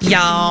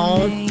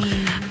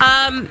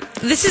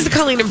 This is the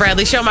Colleen and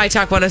Bradley show, My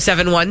Talk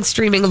 107.1,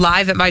 streaming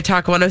live at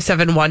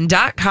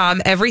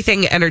MyTalk1071.com.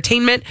 Everything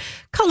Entertainment.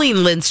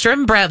 Colleen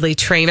Lindstrom, Bradley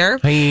Trainer.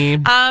 Hey.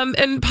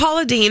 And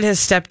Paula Dean has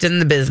stepped in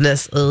the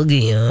business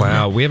again.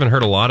 Wow, we haven't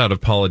heard a lot out of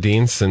Paula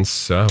Dean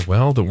since,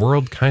 the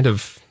world kind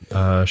of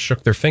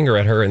shook their finger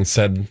at her and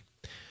said,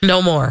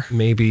 no more.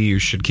 Maybe you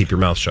should keep your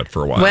mouth shut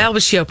for a while. Well,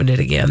 but she opened it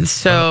again.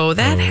 So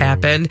that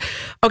happened.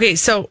 Okay,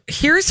 so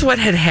here's what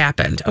had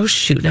happened. Oh,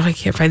 shoot. Now I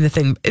can't find the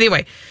thing.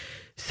 Anyway,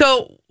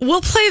 so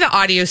we'll play the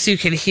audio so you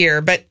can hear.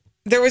 But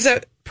there was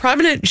a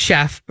prominent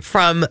chef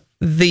from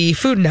the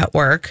Food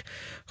Network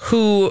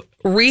who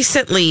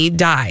recently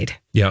died.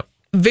 Yeah.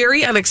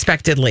 Very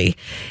unexpectedly.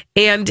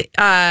 And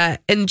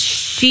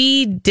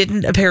she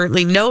didn't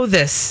apparently know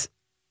this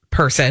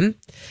person.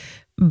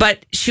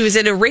 But she was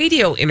in a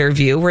radio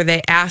interview where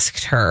they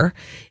asked her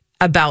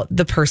about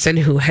the person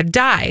who had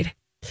died.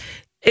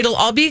 It'll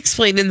all be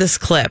explained in this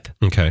clip.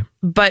 Okay.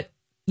 But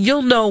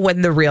you'll know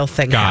when the real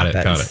thing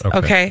happens. Got it.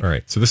 Okay. All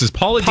right. So this is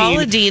Paula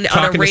Dean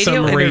on a radio to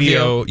some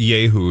radio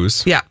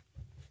yahoos. Yeah.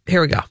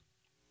 Here we go.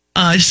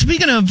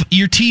 Speaking of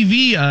your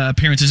TV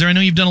appearances there, I know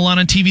you've done a lot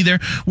on TV there.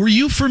 Were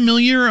you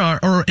familiar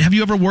or have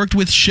you ever worked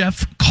with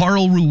Chef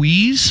Carl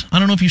Ruiz? I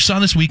don't know if you saw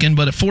this weekend,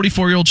 but a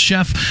 44-year-old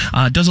chef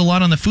does a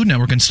lot on the Food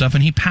Network and stuff,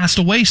 and he passed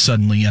away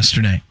suddenly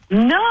yesterday.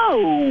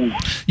 No.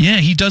 Yeah,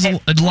 he does a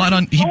lot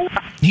on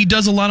he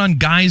does a lot on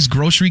Guy's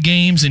Grocery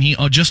Games, and he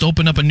just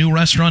opened up a new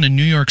restaurant in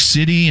New York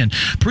City, and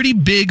pretty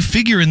big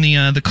figure in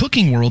the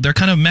cooking world. They're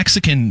kind of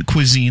Mexican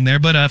cuisine there,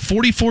 but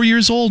 44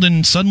 years old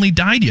and suddenly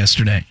died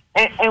yesterday.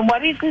 And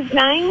what is his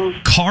name?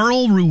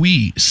 Carl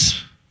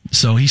Ruiz.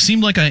 So he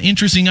seemed like an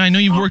interesting guy. I know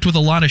you've worked with a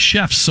lot of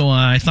chefs, so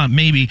I thought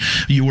maybe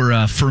you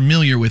were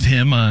familiar with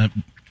him.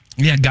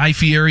 Guy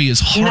Fieri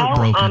is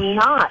heartbroken. No, I'm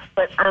not,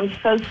 but I'm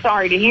so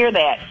sorry to hear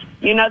that.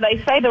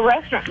 They say the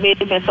restaurant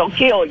business will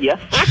kill you.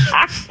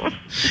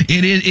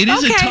 It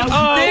is okay, a tough...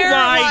 Oh,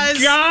 my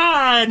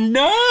God,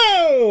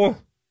 no!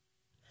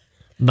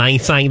 They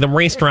say the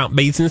restaurant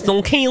business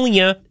will kill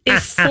you. A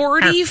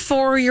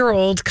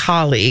 44-year-old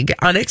colleague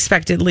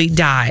unexpectedly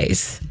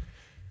dies.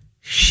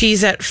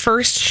 She's at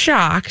first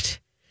shocked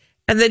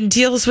and then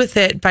deals with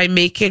it by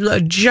making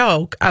a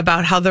joke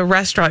about how the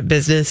restaurant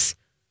business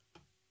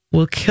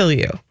will kill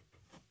you.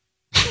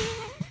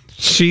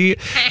 She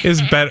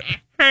is better.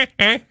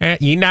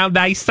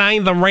 They say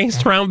the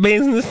restaurant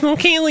business will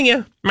kill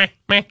you.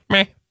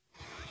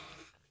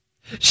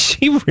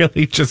 She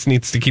really just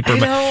needs to keep her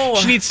mouth.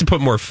 She needs to put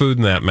more food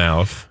in that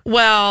mouth.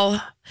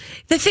 Well,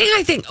 the thing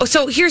I think,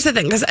 so here's the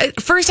thing, because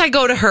first I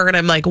go to her and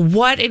I'm like,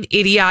 what an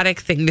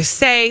idiotic thing to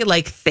say.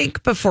 Like,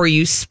 think before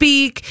you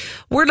speak.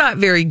 We're not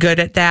very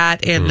good at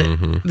that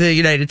in the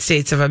United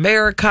States of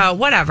America,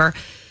 whatever.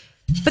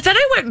 But then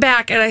I went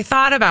back and I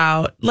thought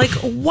about, like,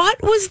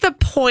 what was the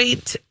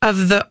point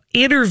of the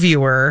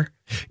interviewer?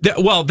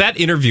 Well, that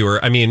interviewer,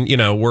 I mean,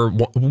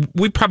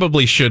 we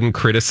probably shouldn't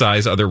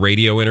criticize other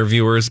radio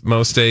interviewers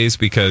most days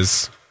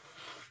because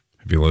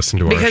have you listened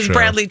to our show? Because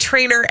Bradley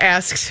Trainer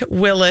asked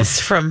Willis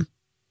from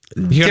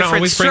You're not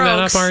always bring that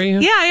up, are you?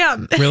 Yeah, I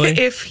am. Really?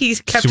 If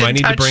he's kept Do in I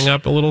need touch to bring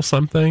up a little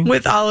something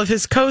with all of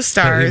his that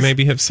co-stars? you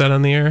maybe have said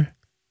on the air?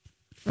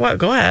 What?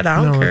 Go ahead.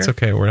 I don't care. No, it's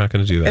okay. We're not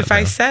going to do that. If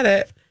I said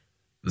it,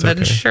 then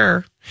okay.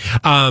 Sure.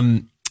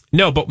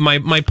 No, but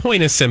my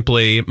point is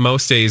simply,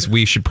 most days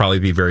we should probably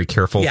be very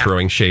careful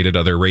throwing shade at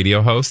other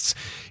radio hosts.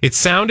 It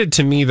sounded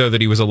to me, though,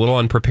 that he was a little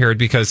unprepared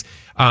because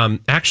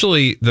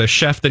actually the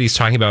chef that he's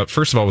talking about,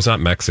 first of all, was not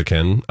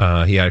Mexican.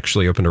 He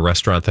actually opened a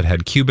restaurant that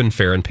had Cuban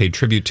fare and paid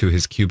tribute to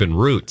his Cuban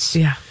roots.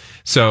 Yeah.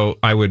 So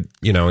I would,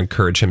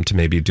 encourage him to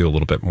maybe do a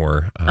little bit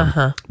more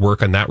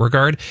work on that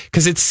regard.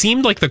 Because it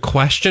seemed like the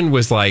question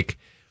was like,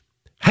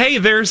 hey,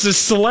 there's a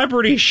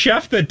celebrity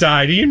chef that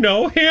died. Do you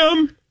know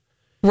him?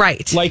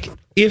 Right. Like,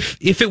 if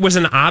it was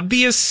an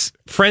obvious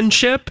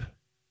friendship,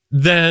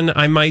 then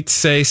I might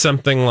say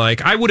something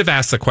like, I would have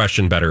asked the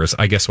question better, is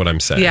I guess what I'm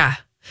saying. Yeah.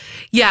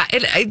 Yeah.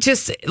 And I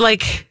just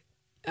like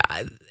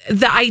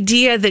the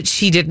idea that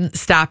she didn't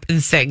stop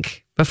and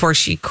think before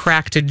she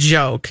cracked a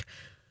joke.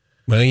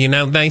 Well, you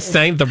know, they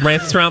say the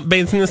restaurant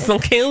business will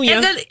kill you.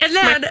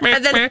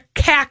 And then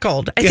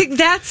cackled. I think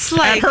that's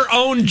like at her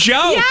own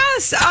joke.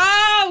 Yes.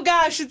 Oh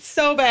gosh, it's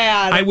so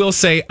bad. I will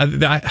say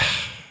that.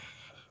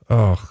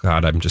 Oh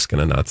God, I'm just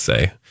gonna not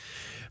say.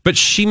 But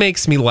she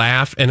makes me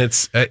laugh, and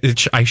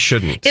I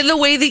shouldn't. In the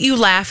way that you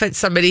laugh at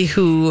somebody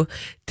who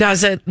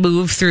doesn't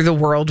move through the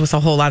world with a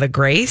whole lot of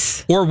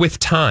grace. Or with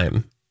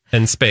time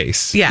and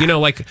space. Yeah. You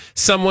know, like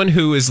someone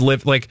who has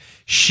lived, like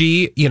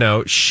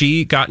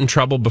she got in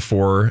trouble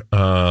before,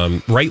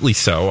 rightly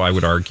so, I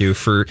would argue,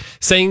 for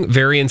saying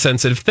very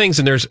insensitive things.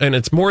 And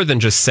it's more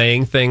than just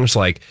saying things.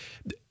 Like,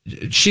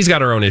 she's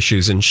got her own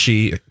issues and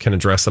she can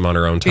address them on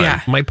her own time.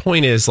 Yeah. My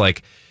point is,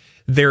 like,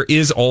 there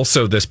is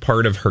also this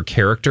part of her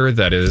character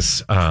that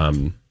is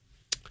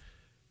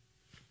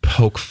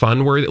poke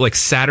fun worthy, like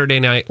Saturday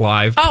Night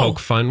Live poke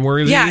fun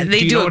worthy. Yeah,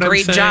 they do a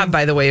great job,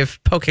 by the way,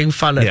 of poking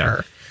fun at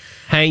her.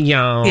 Hey,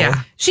 y'all.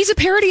 Yeah. She's a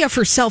parody of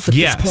herself at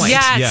this point.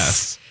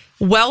 Yes.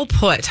 Well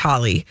put,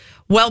 Holly.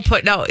 Well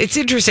put. No, it's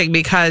interesting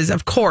because,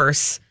 of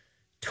course,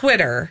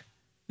 Twitter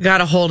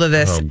got a hold of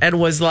this and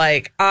was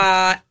like,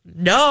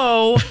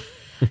 no.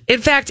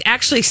 In fact,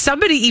 actually,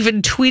 somebody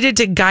even tweeted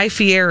to Guy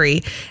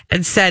Fieri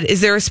and said,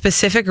 is there a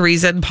specific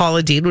reason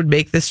Paula Deen would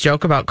make this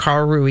joke about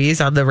Carl Ruiz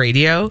on the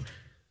radio?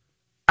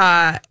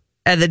 And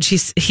then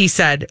he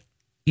said,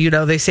 you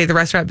know, they say the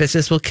restaurant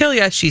business will kill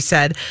you, she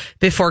said,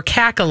 before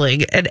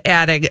cackling and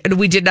adding, and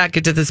we did not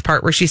get to this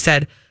part where she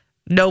said,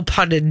 no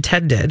pun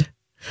intended,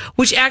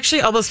 which actually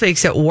almost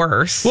makes it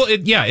worse. Well,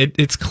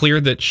 it's clear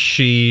that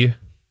she...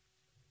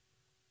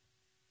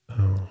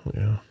 Oh,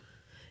 yeah.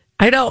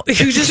 I know.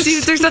 You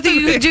just there's nothing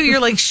you can do. You're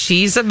like,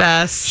 she's a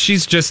mess.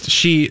 She's just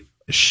she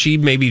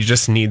maybe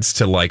just needs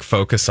to like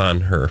focus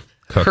on her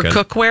cooking.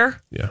 Her cookware?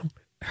 Yeah.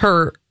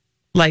 Her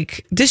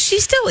does she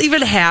still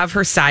even have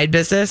her side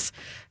business?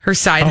 Her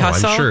side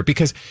hustle? I'm sure,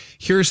 because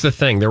here's the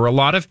thing. There were a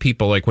lot of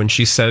people, like when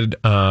she said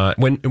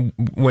when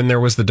there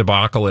was the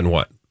debacle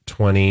in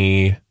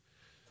 20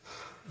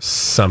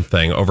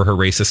 something over her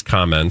racist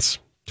comments,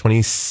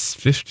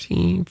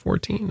 2015,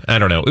 14, I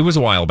don't know. It was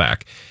a while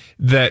back.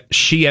 That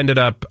she ended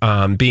up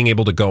being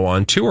able to go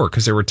on tour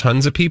because there were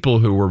tons of people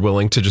who were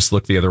willing to just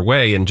look the other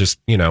way and just,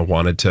 you know,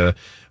 wanted to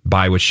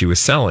buy what she was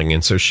selling.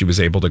 And so she was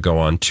able to go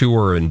on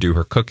tour and do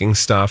her cooking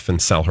stuff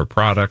and sell her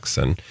products.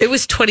 And it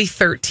was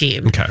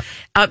 2013. Okay.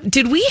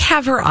 Did we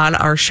have her on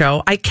our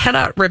show? I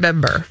cannot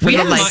remember for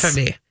the life of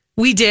me.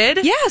 We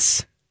did?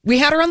 Yes. We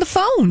had her on the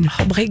phone.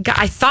 Oh my God.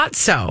 I thought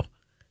so.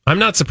 I'm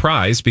not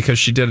surprised because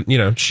she did, you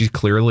know, she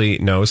clearly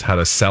knows how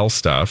to sell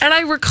stuff. And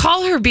I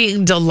recall her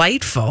being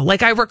delightful.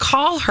 Like, I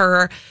recall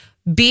her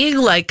being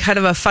like kind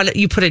of a fun,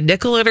 you put a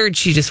nickel in her and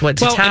she just went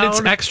to town. And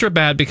it's extra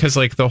bad because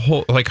like the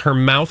whole, like her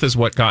mouth is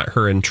what got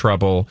her in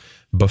trouble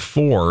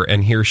before.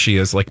 And here she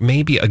is like,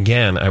 maybe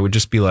again, I would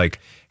just be like,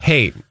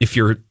 hey, if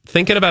you're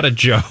thinking about a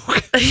joke,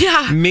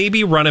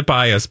 maybe run it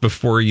by us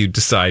before you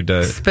decide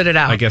to spit it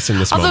out. I guess in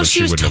this Although moment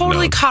she was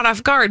totally caught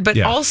off guard, but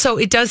also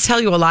it does tell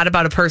you a lot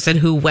about a person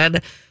who,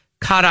 when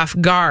caught off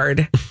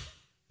guard,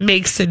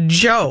 makes a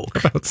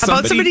joke about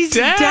somebody's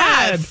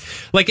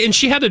death. Like, and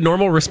she had a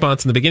normal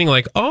response in the beginning,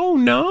 like, oh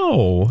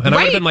no. And I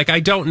would have been like, I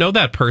don't know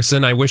that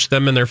person. I wish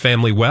them and their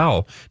family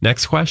well.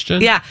 Next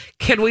question. Yeah.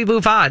 Can we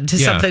move on to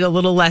something a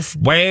little less?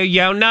 Well,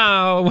 you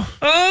know.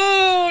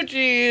 Oh,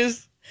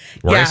 geez.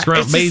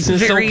 Restaurant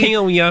business will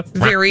kill you.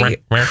 Very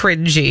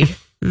cringy.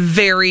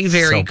 Very,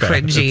 very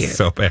cringy. It's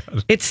so bad.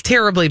 It's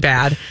terribly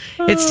bad.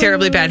 It's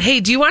terribly bad.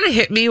 Hey, do you want to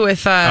hit me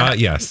with...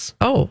 yes.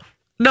 Oh.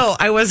 No,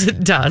 I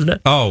wasn't done.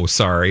 Oh,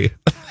 sorry.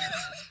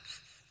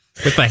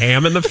 With the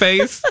ham in the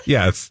face?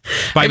 Yes.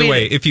 By the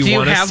way, if you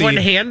want to see one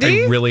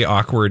handy? a really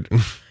awkward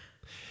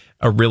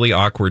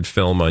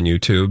film on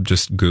YouTube,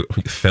 just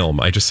film.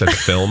 I just said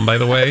film, by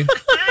the way,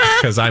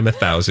 because I'm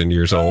 1,000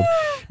 years old.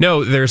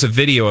 No, there's a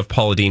video of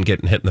Paula Deen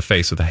getting hit in the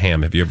face with a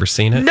ham. Have you ever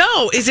seen it?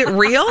 No. Is it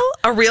real?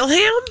 A real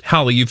ham?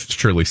 Holly, you've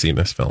surely seen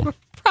this film.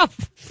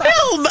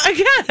 Film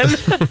again.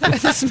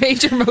 This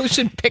major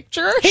motion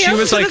picture. Ham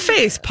to the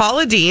face.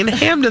 Paula Deen,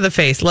 ham to the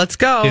face. Let's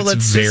go.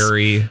 It's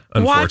very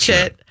unfortunate. Watch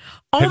it.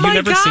 Oh Have my you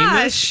never seen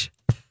this?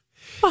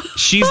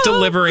 She's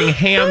delivering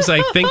hams,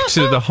 I think,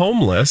 to the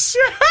homeless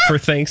for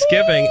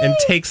Thanksgiving and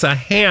takes a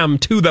ham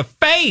to the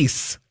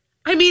face.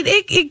 I mean,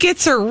 it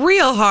gets her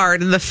real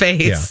hard in the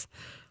face. Yeah.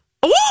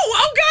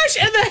 Oh gosh,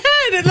 and the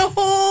head and the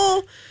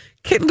whole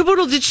kit and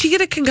caboodle. Did she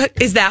get a concussion?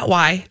 Is that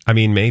why? I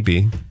mean,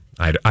 maybe.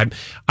 I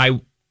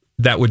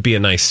that would be a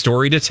nice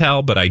story to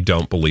tell, but I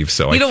don't believe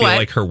so. I feel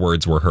like her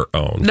words were her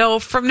own. No,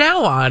 from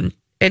now on,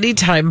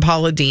 anytime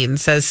Paula Deen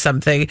says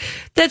something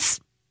that's,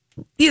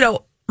 you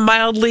know,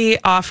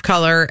 mildly off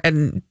color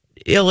and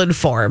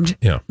ill-informed,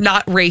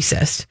 not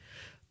racist,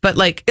 but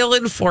like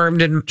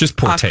ill-informed and just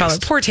poor off color,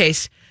 poor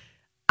taste,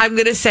 I'm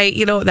going to say,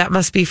 you know, that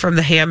must be from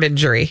the ham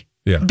injury.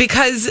 Yeah.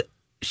 Because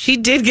she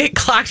did get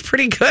clocked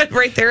pretty good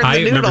right there in the I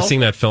noodle. remember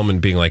seeing that film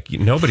and being like,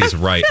 nobody's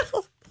right.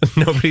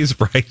 Nobody's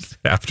right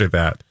after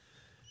that.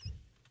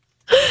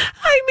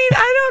 I mean,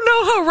 I don't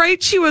know how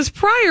right she was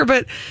prior,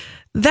 but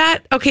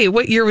okay,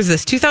 what year was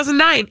this?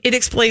 2009. It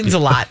explains a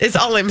lot, is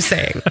all I'm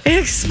saying. It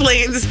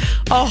explains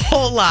a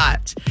whole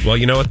lot. Well,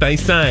 you know what they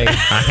say. A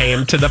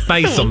ham to the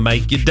face will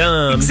make you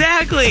dumb.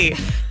 Exactly.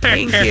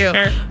 Thank you.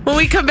 When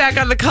we come back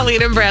on the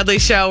Colleen and Bradley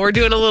show, we're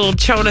doing a little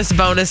Jonas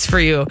bonus for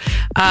you.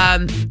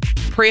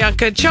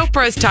 Priyanka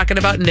Chopra is talking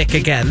about Nick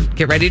again.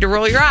 Get ready to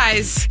roll your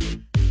eyes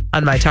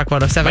on My Talk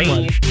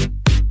 107.1.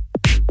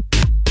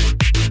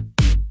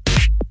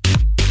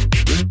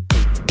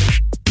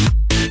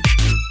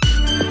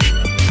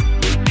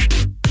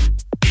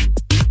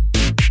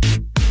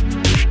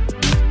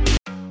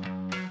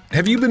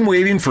 Have you been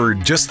waiting for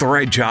just the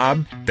right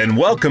job? Then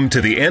welcome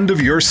to the end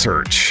of your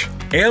search.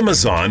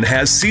 Amazon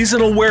has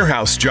seasonal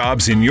warehouse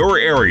jobs in your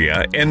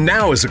area, and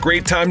now is a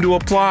great time to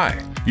apply.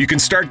 You can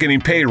start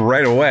getting paid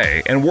right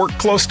away and work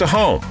close to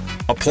home.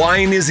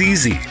 Applying is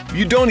easy.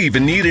 You don't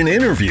even need an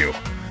interview.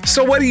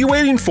 So what are you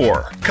waiting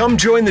for? Come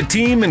join the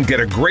team and get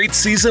a great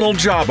seasonal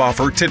job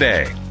offer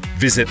today.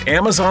 Visit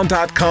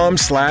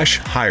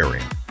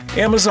Amazon.com/hiring.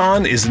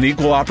 Amazon is an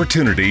equal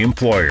opportunity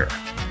employer.